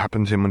something that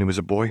happened to him when he was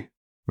a boy,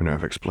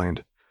 Minerva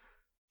explained.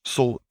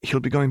 So he'll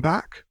be going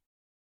back?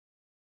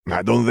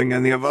 I don't think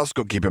any of us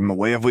could keep him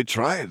away if we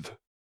tried,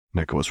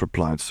 Nicholas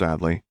replied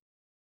sadly.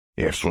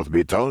 If truth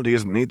be told, he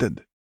isn't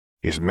needed.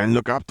 His men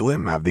look up to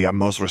him, have the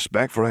utmost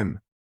respect for him.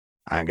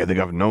 I can think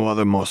of no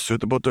other more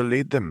suitable to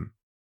lead them.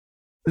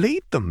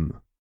 Lead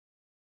them?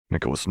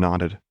 Nicholas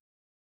nodded.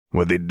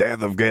 With the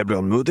death of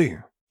Gabriel Moody,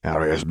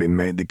 Harry has been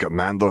made the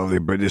commander of the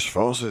British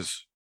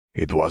forces.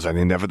 It was an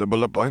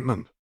inevitable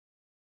appointment.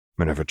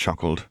 Minerva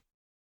chuckled.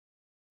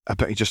 I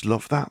bet he just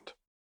loved that.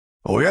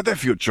 Oh, he had a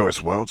few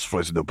choice words for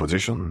his new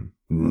position,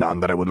 none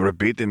that I would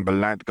repeat in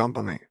polite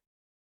company.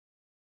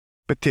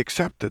 But he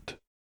accepted.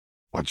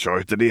 What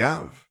choice did he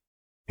have?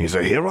 He's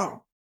a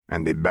hero,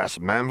 and the best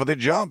man for the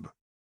job.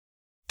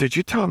 Did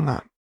you tell him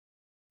that?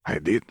 I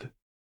did,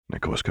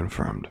 Nicholas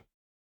confirmed.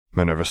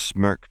 Minerva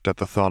smirked at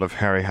the thought of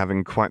Harry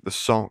having quite the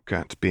sulk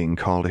at being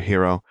called a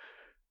hero.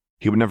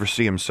 He would never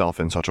see himself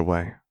in such a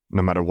way,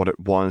 no matter what it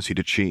was he'd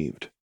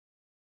achieved.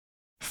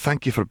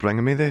 Thank you for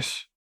bringing me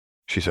this,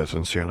 she said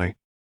sincerely.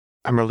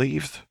 I'm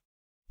relieved,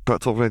 but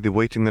it's already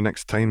waiting the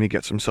next time he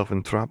gets himself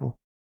in trouble.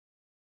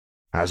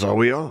 As are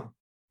we all,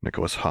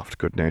 Nicholas huffed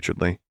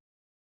good-naturedly.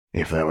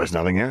 If there was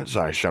nothing else,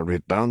 I shall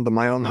return to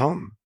my own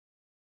home.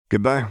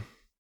 Goodbye,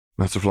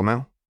 Mr.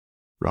 Flamel,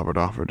 Robert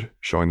offered,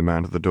 showing the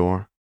man to the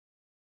door.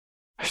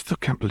 I still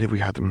can't believe we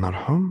had him in our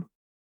home,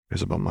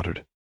 Isabel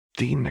muttered.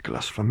 The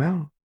Nicholas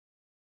Flamel.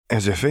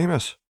 Is he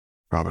famous?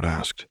 Robert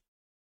asked.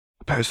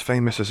 About as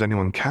famous as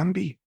anyone can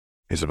be,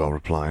 Isabel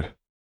replied.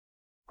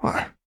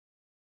 Why?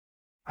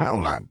 How,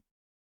 lad?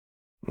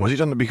 What's he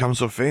done to become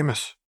so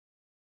famous?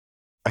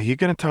 Are you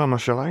going to tell him or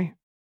shall I?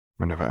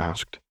 Minerva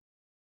asked.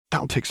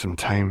 That'll take some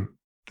time,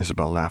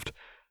 Isabel laughed.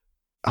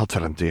 I'll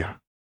tell him, dear.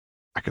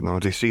 I can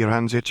already see your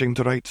hands itching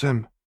to write to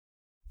him.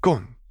 Go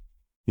on.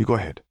 You go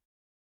ahead.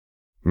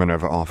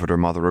 Minerva offered her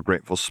mother a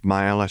grateful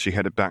smile as she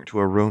headed back to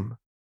her room,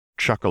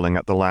 chuckling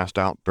at the last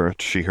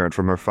outburst she heard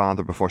from her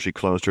father before she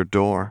closed her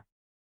door.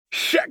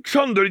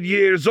 600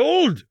 years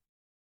old!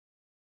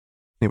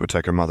 It would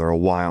take her mother a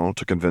while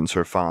to convince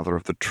her father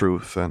of the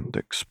truth and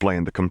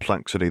explain the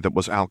complexity that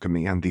was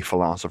alchemy and the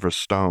philosopher's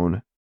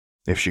stone,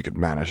 if she could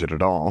manage it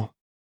at all.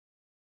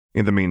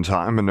 In the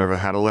meantime, Minerva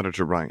had a letter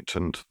to write,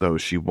 and though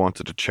she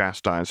wanted to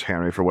chastise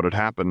Harry for what had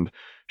happened,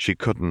 she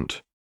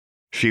couldn't.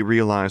 She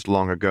realized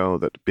long ago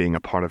that being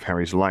a part of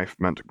Harry's life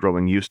meant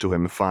growing used to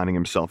him finding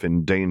himself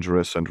in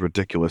dangerous and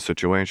ridiculous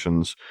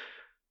situations.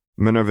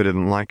 Minerva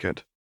didn't like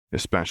it,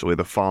 especially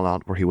the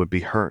fallout where he would be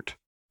hurt,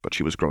 but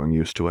she was growing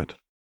used to it.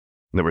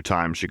 There were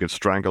times she could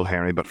strangle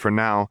Harry, but for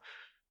now,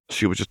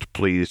 she was just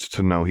pleased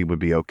to know he would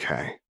be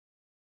okay,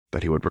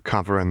 that he would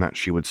recover and that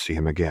she would see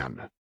him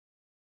again.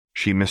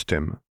 She missed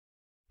him,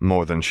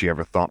 more than she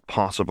ever thought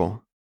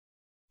possible,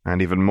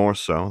 and even more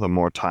so the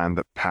more time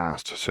that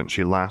passed since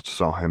she last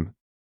saw him.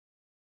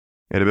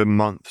 It had been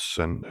months,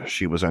 and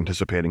she was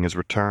anticipating his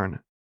return,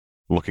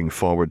 looking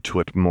forward to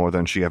it more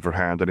than she ever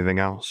had anything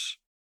else.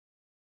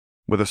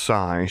 With a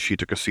sigh, she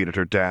took a seat at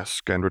her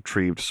desk and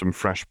retrieved some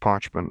fresh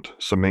parchment,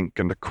 some ink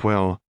and a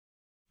quill,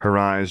 her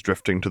eyes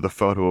drifting to the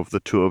photo of the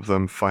two of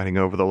them fighting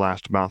over the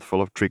last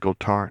mouthful of treacle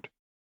tart.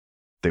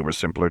 They were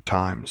simpler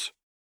times,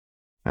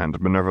 and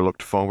Minerva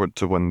looked forward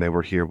to when they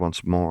were here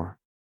once more.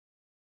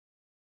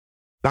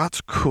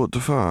 That's good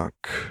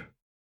work,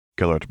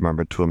 Gellert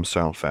murmured to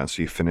himself as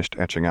he finished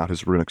etching out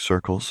his runic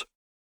circles.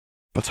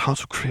 But how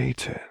to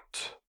create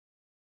it?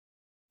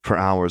 For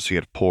hours he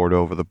had pored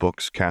over the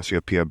books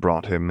Cassiopeia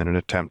brought him in an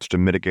attempt to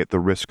mitigate the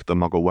risk the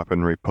Muggle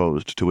weaponry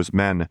posed to his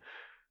men,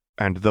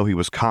 and though he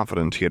was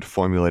confident he had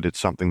formulated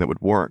something that would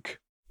work,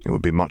 it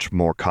would be much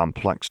more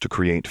complex to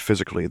create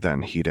physically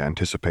than he'd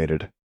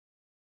anticipated.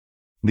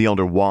 The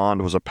Elder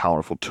Wand was a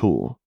powerful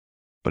tool,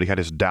 but he had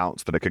his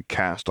doubts that it could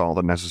cast all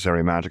the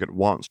necessary magic at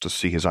once to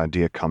see his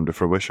idea come to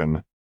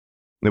fruition.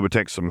 It would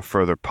take some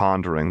further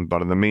pondering,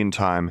 but in the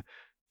meantime,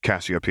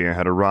 Cassiopeia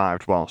had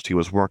arrived whilst he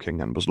was working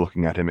and was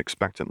looking at him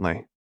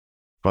expectantly.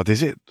 "What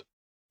is it?"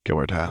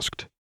 Gilbert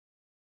asked.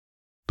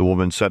 The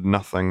woman said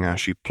nothing as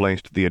she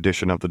placed the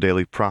edition of the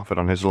Daily Prophet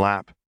on his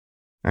lap,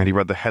 and he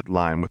read the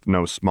headline with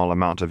no small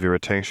amount of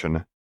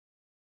irritation.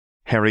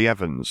 Harry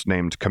Evans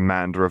named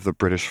commander of the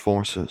British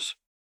forces.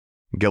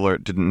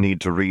 Gillard didn't need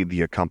to read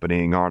the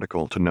accompanying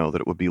article to know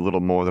that it would be little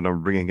more than a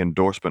ringing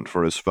endorsement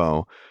for his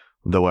foe,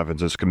 though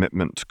Evans's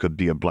commitment could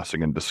be a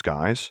blessing in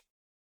disguise.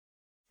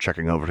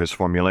 Checking over his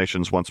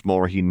formulations once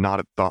more, he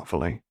nodded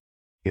thoughtfully.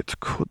 "It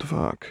could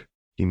work,"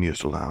 he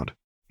mused aloud.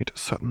 "It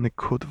certainly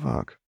could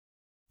work."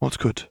 "What's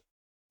good?"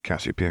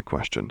 Cassiopeia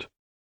questioned.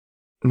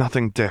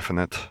 "Nothing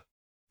definite,"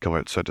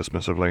 Gillard said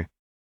dismissively,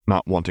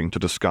 not wanting to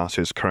discuss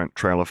his current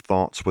trail of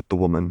thoughts with the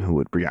woman who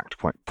would react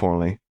quite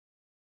poorly.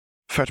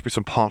 "Fetch me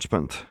some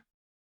parchment,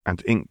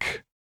 and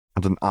ink,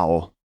 and an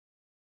owl."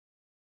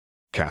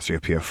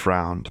 Cassiopeia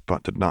frowned,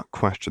 but did not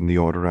question the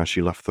order as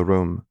she left the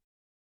room.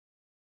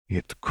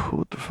 "It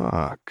could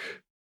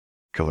work,"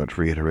 Gillard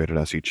reiterated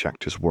as he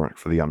checked his work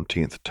for the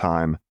umpteenth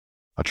time,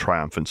 a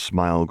triumphant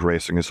smile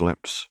gracing his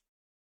lips.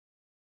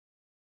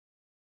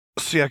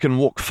 "See, I can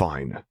walk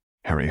fine,"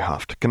 Harry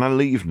huffed. "Can I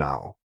leave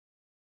now?"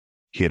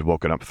 He had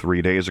woken up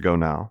 3 days ago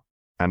now,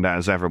 and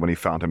as ever when he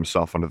found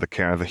himself under the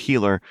care of a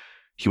healer,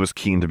 he was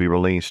keen to be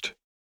released.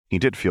 He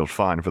did feel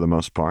fine for the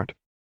most part.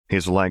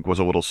 His leg was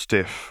a little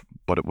stiff,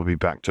 but it would be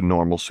back to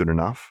normal soon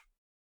enough.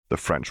 The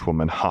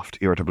Frenchwoman huffed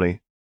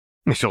irritably.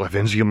 "Mr.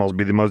 Evans, you must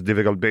be the most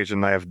difficult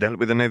patient I have dealt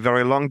with in a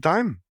very long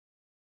time."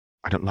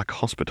 "I don't like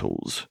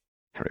hospitals,"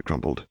 Harry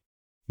grumbled.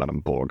 Madame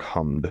Borg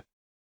hummed.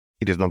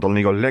 "It is not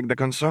only your leg that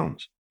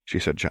concerns," she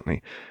said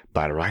gently.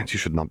 "By rights, you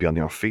should not be on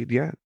your feet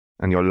yet,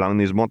 and your lung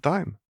needs more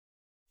time."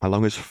 "My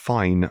lung is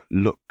fine.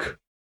 Look."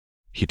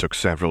 He took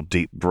several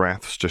deep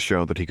breaths to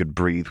show that he could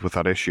breathe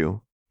without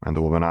issue, and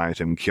the woman eyed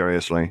him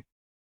curiously.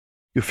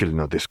 "You feel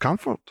no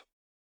discomfort?"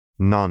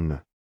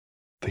 "None."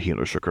 The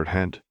healer shook her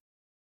head.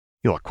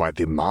 "You are quite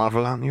the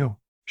marvel, aren't you?"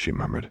 she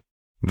murmured.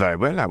 "Very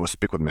well, I will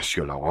speak with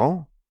Monsieur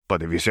Laurent,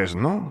 but if he says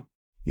no,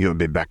 you'll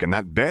be back in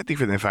that bed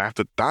even if I have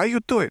to tie you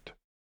to it."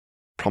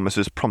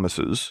 "Promises,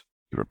 promises,"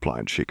 he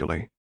replied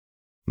cheekily.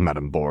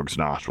 Madame Borg's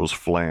nostrils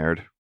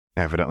flared,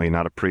 evidently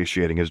not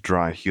appreciating his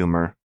dry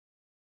humor.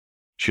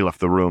 She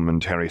left the room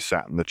and Harry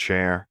sat in the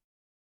chair.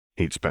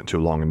 He'd spent too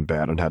long in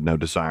bed and had no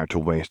desire to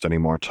waste any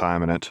more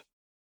time in it.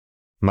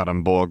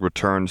 Madame Borg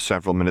returned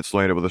several minutes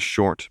later with a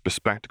short,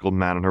 bespectacled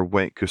man in her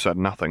wake who said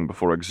nothing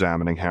before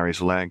examining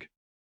Harry's leg.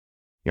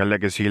 "Your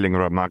leg is healing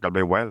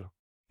remarkably well,"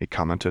 he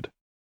commented.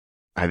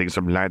 "I think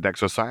some light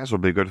exercise will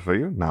be good for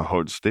you. Now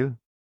hold still."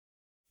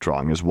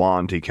 Drawing his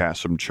wand, he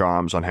cast some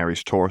charms on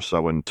Harry's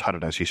torso and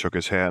tutted as he shook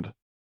his head.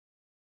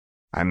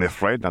 "I'm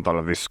afraid not all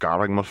of this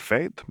scarring will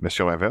fade,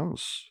 Monsieur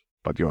Evans,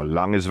 but your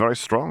lung is very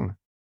strong.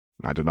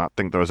 I do not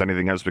think there is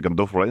anything else we can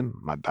do for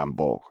him, Madame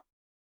Borg."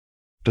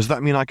 "Does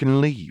that mean I can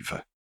leave?"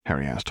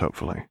 Harry asked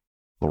hopefully.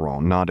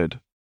 Laurent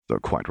nodded, though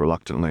quite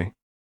reluctantly.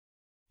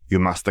 "You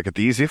must take it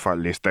easy for at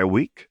least a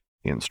week,"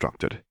 he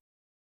instructed.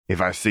 "If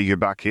I see you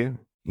back here,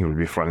 you will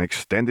be for an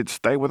extended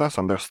stay with us,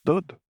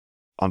 understood?"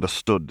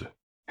 "Understood,"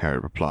 Harry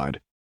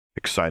replied,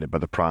 excited by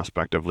the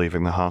prospect of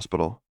leaving the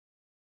hospital.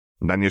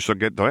 "Then you should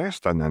get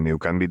dressed, and then you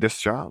can be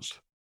discharged.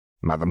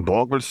 Madame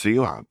Borg will see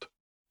you out."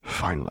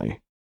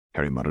 "Finally,"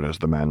 Harry muttered as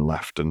the man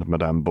left, and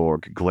Madame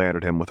Borg glared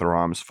at him with her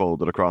arms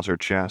folded across her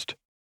chest.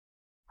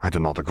 "I do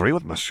not agree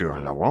with Monsieur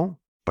Laurent,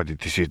 but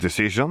it is his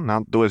decision. Now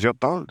do as you're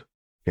told.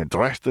 Get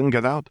dressed and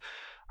get out.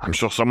 I'm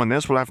sure someone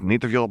else will have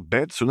need of your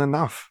bed soon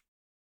enough."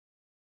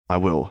 "I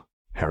will,"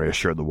 Harry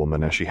assured the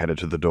woman as she headed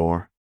to the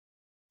door.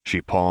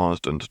 She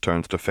paused and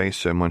turned to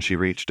face him when she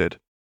reached it,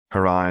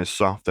 her eyes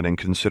softening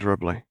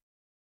considerably.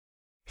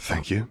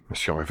 "Thank you,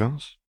 Monsieur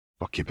Evans,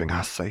 for keeping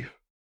us safe."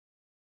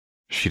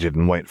 She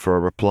didn't wait for a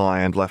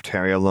reply and left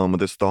Harry alone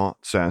with his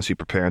thoughts as he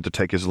prepared to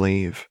take his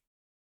leave.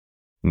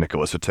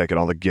 Nicholas had taken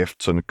all the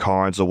gifts and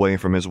cards away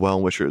from his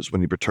well-wishers when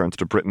he returned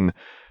to Britain,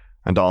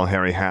 and all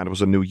Harry had was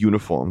a new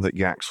uniform that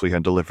Yaxley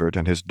had delivered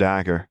and his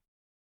dagger.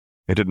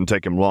 It didn't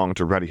take him long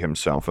to ready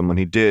himself, and when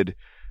he did,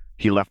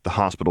 he left the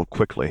hospital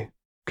quickly,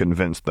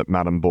 convinced that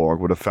Madame Borg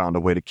would have found a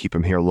way to keep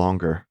him here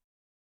longer.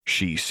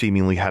 She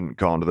seemingly hadn't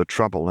gone to the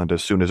trouble, and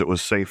as soon as it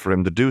was safe for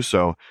him to do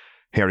so,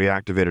 Harry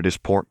activated his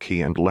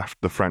portkey and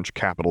left the French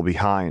capital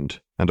behind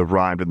and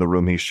arrived in the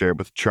room he shared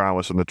with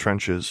Charles in the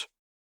trenches.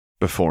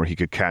 Before he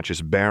could catch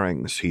his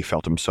bearings, he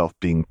felt himself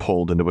being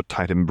pulled into a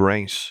tight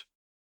embrace.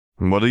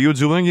 "What are you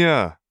doing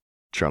here?"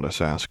 Charles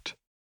asked.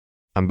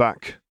 "I'm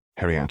back,"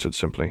 Harry answered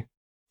simply.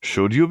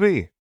 "Should you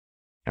be?"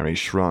 Harry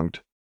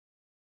shrugged.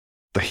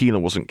 "The healer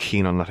wasn't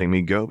keen on letting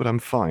me go, but I'm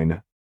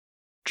fine."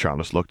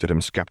 Charles looked at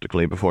him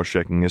skeptically before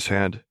shaking his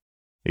head.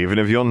 "Even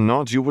if you're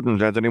not, you wouldn't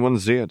let anyone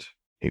see it,"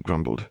 he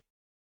grumbled.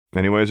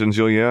 "Anyway, since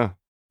you're here,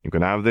 you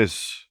can have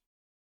this."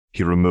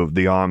 He removed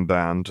the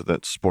armband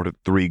that sported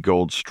 3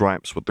 gold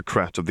stripes with the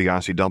crest of the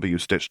ICW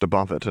stitched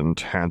above it and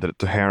handed it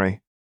to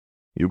Harry.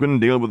 "You can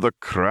deal with the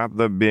crap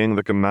that being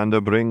the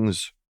commander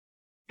brings."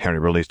 Harry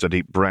released a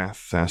deep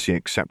breath as he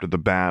accepted the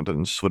band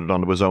and slid it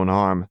onto his own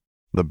arm,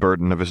 the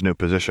burden of his new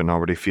position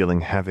already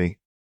feeling heavy.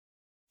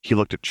 He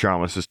looked at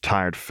Charles's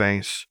tired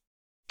face,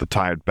 the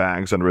tired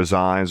bags under his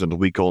eyes and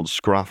weak old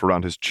scruff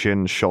around his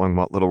chin showing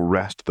what little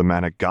rest the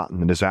man had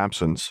gotten in his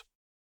absence.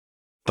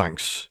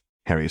 "Thanks,"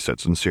 Harry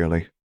said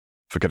sincerely,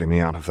 "for getting me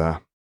out of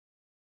there."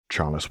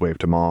 Charles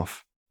waved him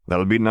off.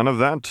 "There'll be none of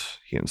that,"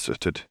 he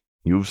insisted.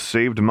 "You've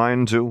saved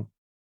mine too.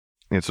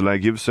 It's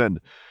like you've said.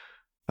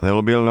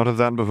 There'll be a lot of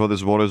that before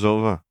this war is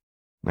over.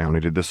 I only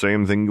did the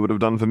same thing you would have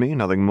done for me,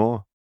 nothing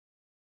more."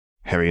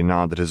 Harry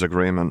nodded his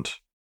agreement.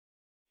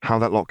 "How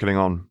that lot getting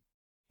on?"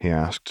 he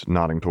asked,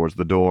 nodding towards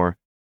the door,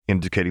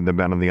 indicating the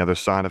men on the other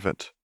side of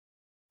it.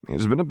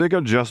 "It's been a big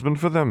adjustment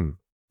for them,"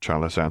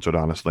 Charles answered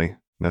honestly.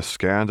 "They're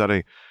scared,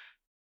 Daddy.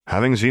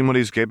 Having seen what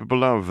he's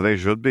capable of, they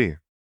should be.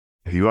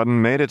 If you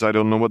hadn't made it, I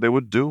don't know what they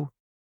would do.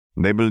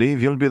 They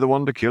believe you'll be the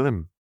one to kill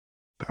him."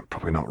 "They're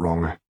probably not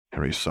wrong,"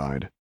 Harry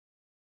sighed.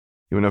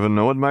 "You never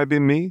know, it might be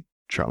me,"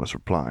 Charles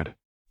replied.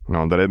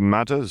 "Not that it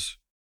matters.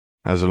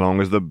 As long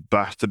as the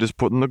bastard is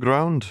put in the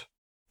ground,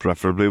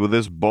 preferably with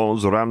his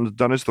balls rammed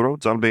down his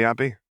throat, I'll be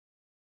happy."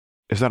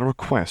 "Is that a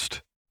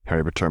request?"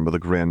 Harry returned with a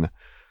grin.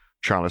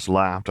 Charles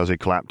laughed as he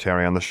clapped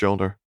Harry on the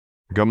shoulder.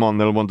 "Come on,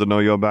 they'll want to know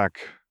you're back."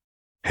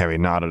 Harry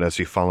nodded as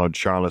he followed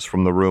Charles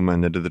from the room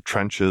and into the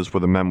trenches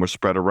where the men were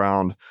spread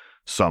around,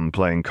 some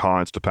playing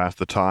cards to pass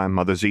the time,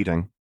 others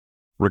eating.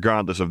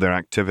 Regardless of their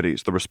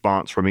activities, the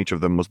response from each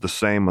of them was the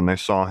same when they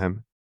saw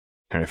him.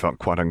 Harry felt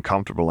quite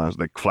uncomfortable as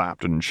they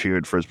clapped and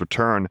cheered for his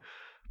return,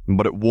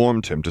 but it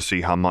warmed him to see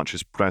how much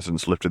his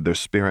presence lifted their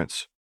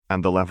spirits,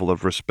 and the level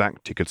of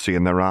respect he could see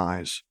in their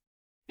eyes.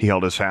 He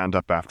held his hand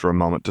up after a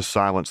moment to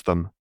silence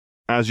them.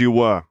 "As you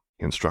were,"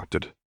 he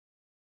instructed.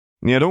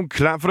 "Yeah, don't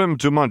clap for him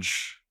too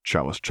much,"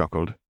 Charles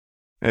chuckled.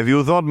 "If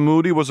you thought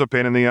Moody was a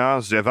pain in the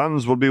ass,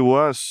 Evans will be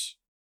worse."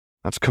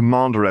 "That's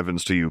Commander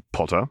Evans to you,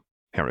 Potter,"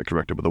 Harry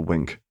corrected with a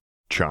wink.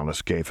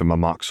 Charles gave him a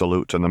mock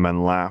salute, and the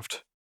men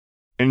laughed.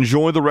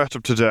 "Enjoy the rest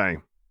of today,"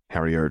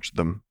 Harry urged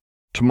them.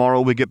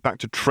 "Tomorrow we get back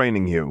to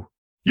training you."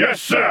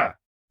 "Yes, sir!"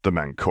 the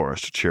men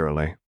chorused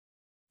cheerily.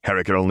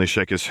 Harry could only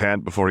shake his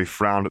head before he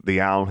frowned at the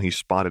owl he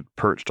spotted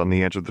perched on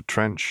the edge of the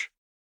trench.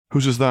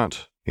 "Whose is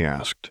that?" he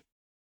asked.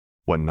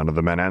 When none of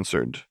the men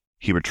answered,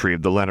 he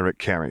retrieved the letter it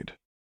carried,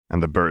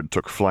 and the bird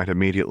took flight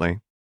immediately.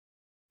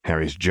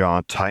 Harry's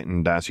jaw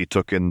tightened as he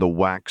took in the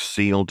wax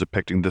seal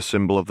depicting the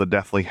symbol of the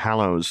Deathly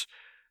Hallows,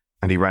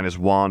 and he ran his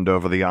wand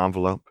over the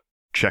envelope,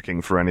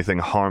 checking for anything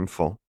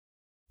harmful.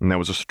 And there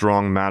was a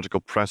strong magical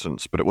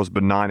presence, but it was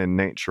benign in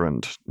nature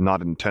and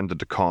not intended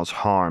to cause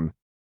harm.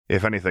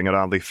 If anything, it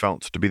oddly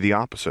felt to be the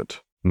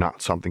opposite,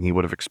 not something he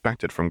would have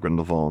expected from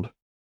Grindelwald.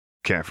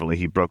 Carefully,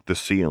 he broke the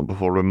seal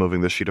before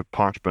removing the sheet of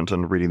parchment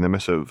and reading the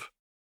missive.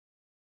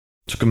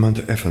 To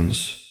Commander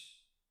Evans,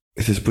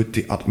 it is with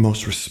the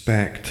utmost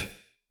respect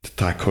that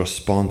I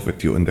correspond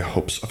with you in the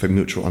hopes of a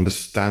mutual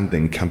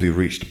understanding can be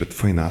reached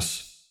between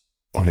us,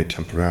 only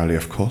temporarily,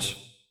 of course.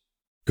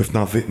 You have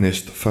now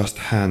witnessed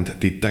firsthand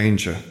the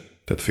danger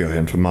that we are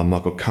in from our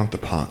Muggle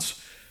counterparts,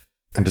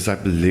 and as I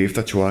believe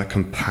that you are a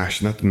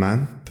compassionate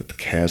man that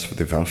cares for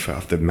the welfare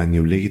of the men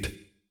you lead,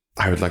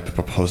 I would like to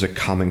propose a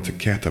coming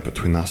together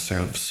between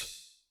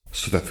ourselves,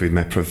 so that we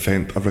may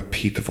prevent a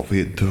repeat of what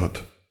we endured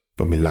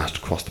when we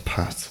last crossed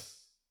paths.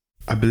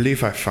 I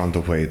believe I found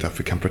a way that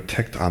we can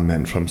protect our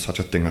men from such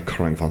a thing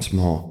occurring once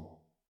more,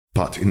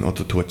 but in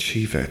order to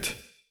achieve it,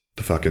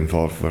 the work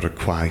involved will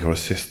require your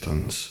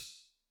assistance.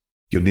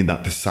 You need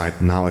not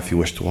decide now if you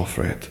wish to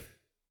offer it,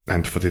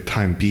 and for the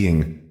time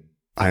being,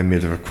 I am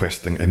merely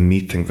requesting a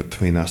meeting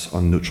between us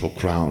on neutral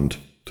ground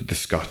to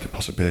discuss the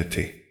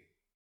possibility.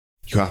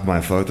 You have my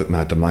word that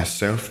neither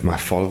myself, my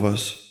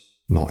followers,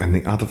 nor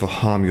any other will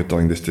harm you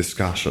during this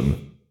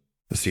discussion,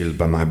 sealed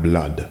by my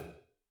blood.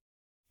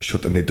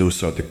 Should any do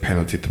so, the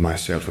penalty to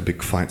myself will be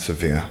quite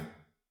severe.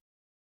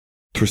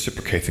 To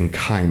reciprocate in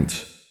kind,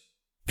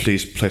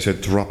 please place a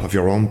drop of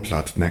your own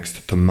blood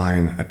next to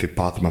mine at the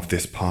bottom of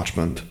this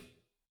parchment,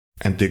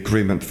 and the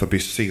agreement will be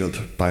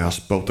sealed by us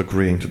both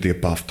agreeing to the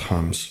above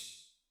terms.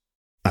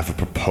 I will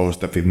propose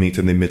that we meet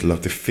in the middle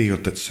of the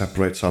field that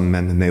separates our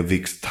men in a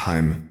week's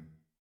time.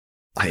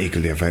 I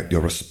eagerly await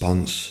your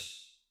response.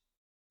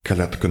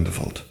 Colette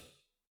Grindelwald.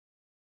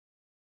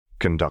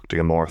 Conducting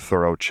a more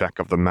thorough check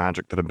of the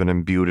magic that had been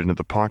imbued into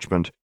the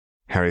parchment,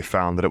 Harry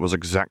found that it was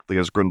exactly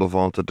as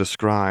Grindelwald had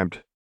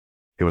described.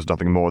 It was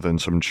nothing more than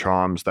some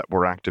charms that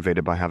were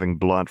activated by having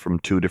blood from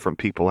 2 different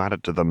people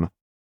added to them.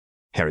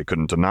 Harry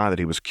couldn't deny that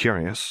he was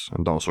curious,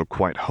 and also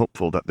quite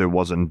hopeful that there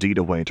was indeed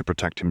a way to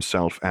protect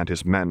himself and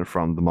his men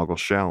from the Muggle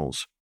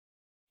shells.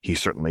 He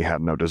certainly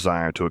had no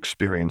desire to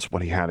experience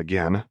what he had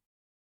again.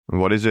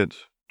 "What is it?"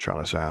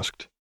 Charles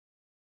asked.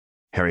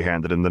 Harry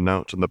handed him the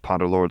note, and the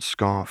Potter Lord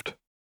scoffed.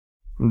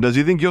 "Does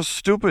he think you're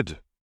stupid?"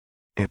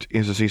 "It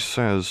is as he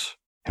says,"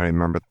 Harry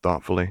murmured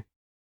thoughtfully.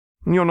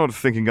 You're not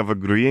thinking of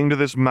agreeing to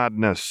this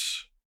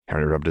madness.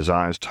 Harry rubbed his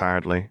eyes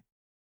tiredly.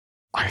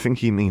 I think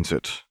he means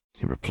it,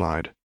 he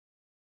replied.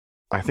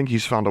 I think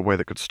he's found a way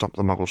that could stop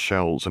the Muggle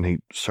shells, and he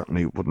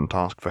certainly wouldn't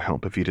ask for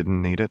help if he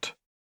didn't need it.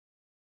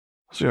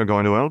 So you're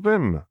going to help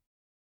him?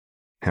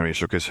 Harry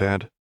shook his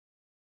head.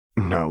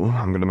 No,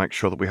 I'm going to make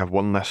sure that we have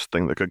one less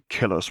thing that could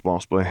kill us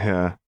whilst we're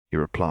here, he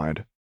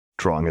replied,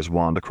 drawing his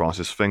wand across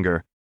his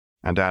finger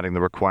and adding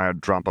the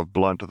required drop of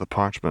blood to the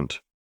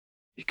parchment.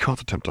 He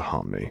can't attempt to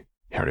harm me,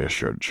 Harry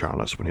assured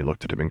Charles when he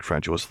looked at him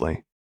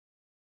incredulously.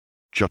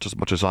 Just as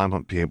much as I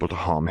won't be able to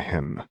harm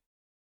him.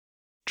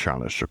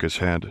 Charles shook his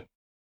head.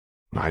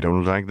 I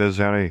don't like this,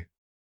 Harry.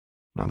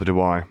 Neither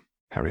do I,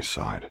 Harry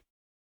sighed.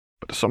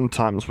 But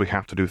sometimes we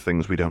have to do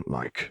things we don't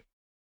like.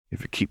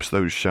 If it keeps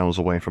those shells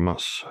away from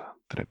us,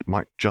 then it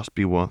might just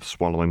be worth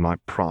swallowing my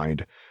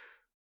pride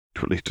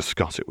to at least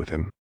discuss it with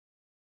him.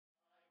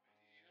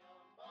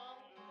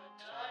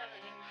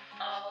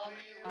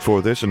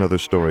 For this and other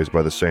stories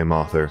by the same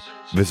author,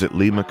 visit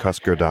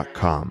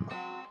leemccusker.com,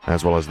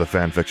 as well as the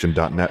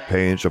fanfiction.net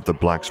page of The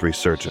Black's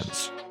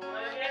Resurgence.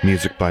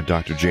 Music by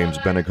Dr. James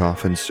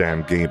Benegoff and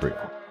Sam Gabriel.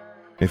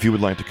 If you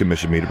would like to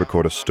commission me to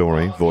record a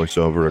story,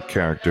 voiceover, or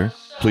character,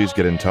 please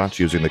get in touch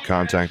using the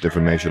contact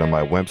information on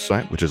my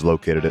website, which is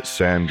located at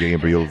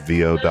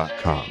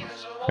samgabrielvo.com.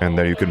 And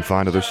there you can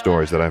find other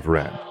stories that I've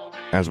read,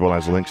 as well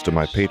as links to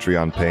my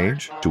Patreon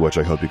page, to which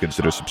I hope you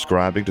consider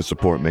subscribing to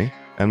support me,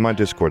 and my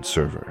Discord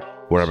server,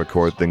 where I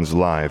record things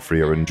live for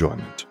your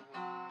enjoyment.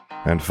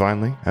 And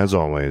finally, as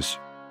always,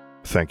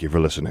 thank you for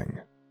listening.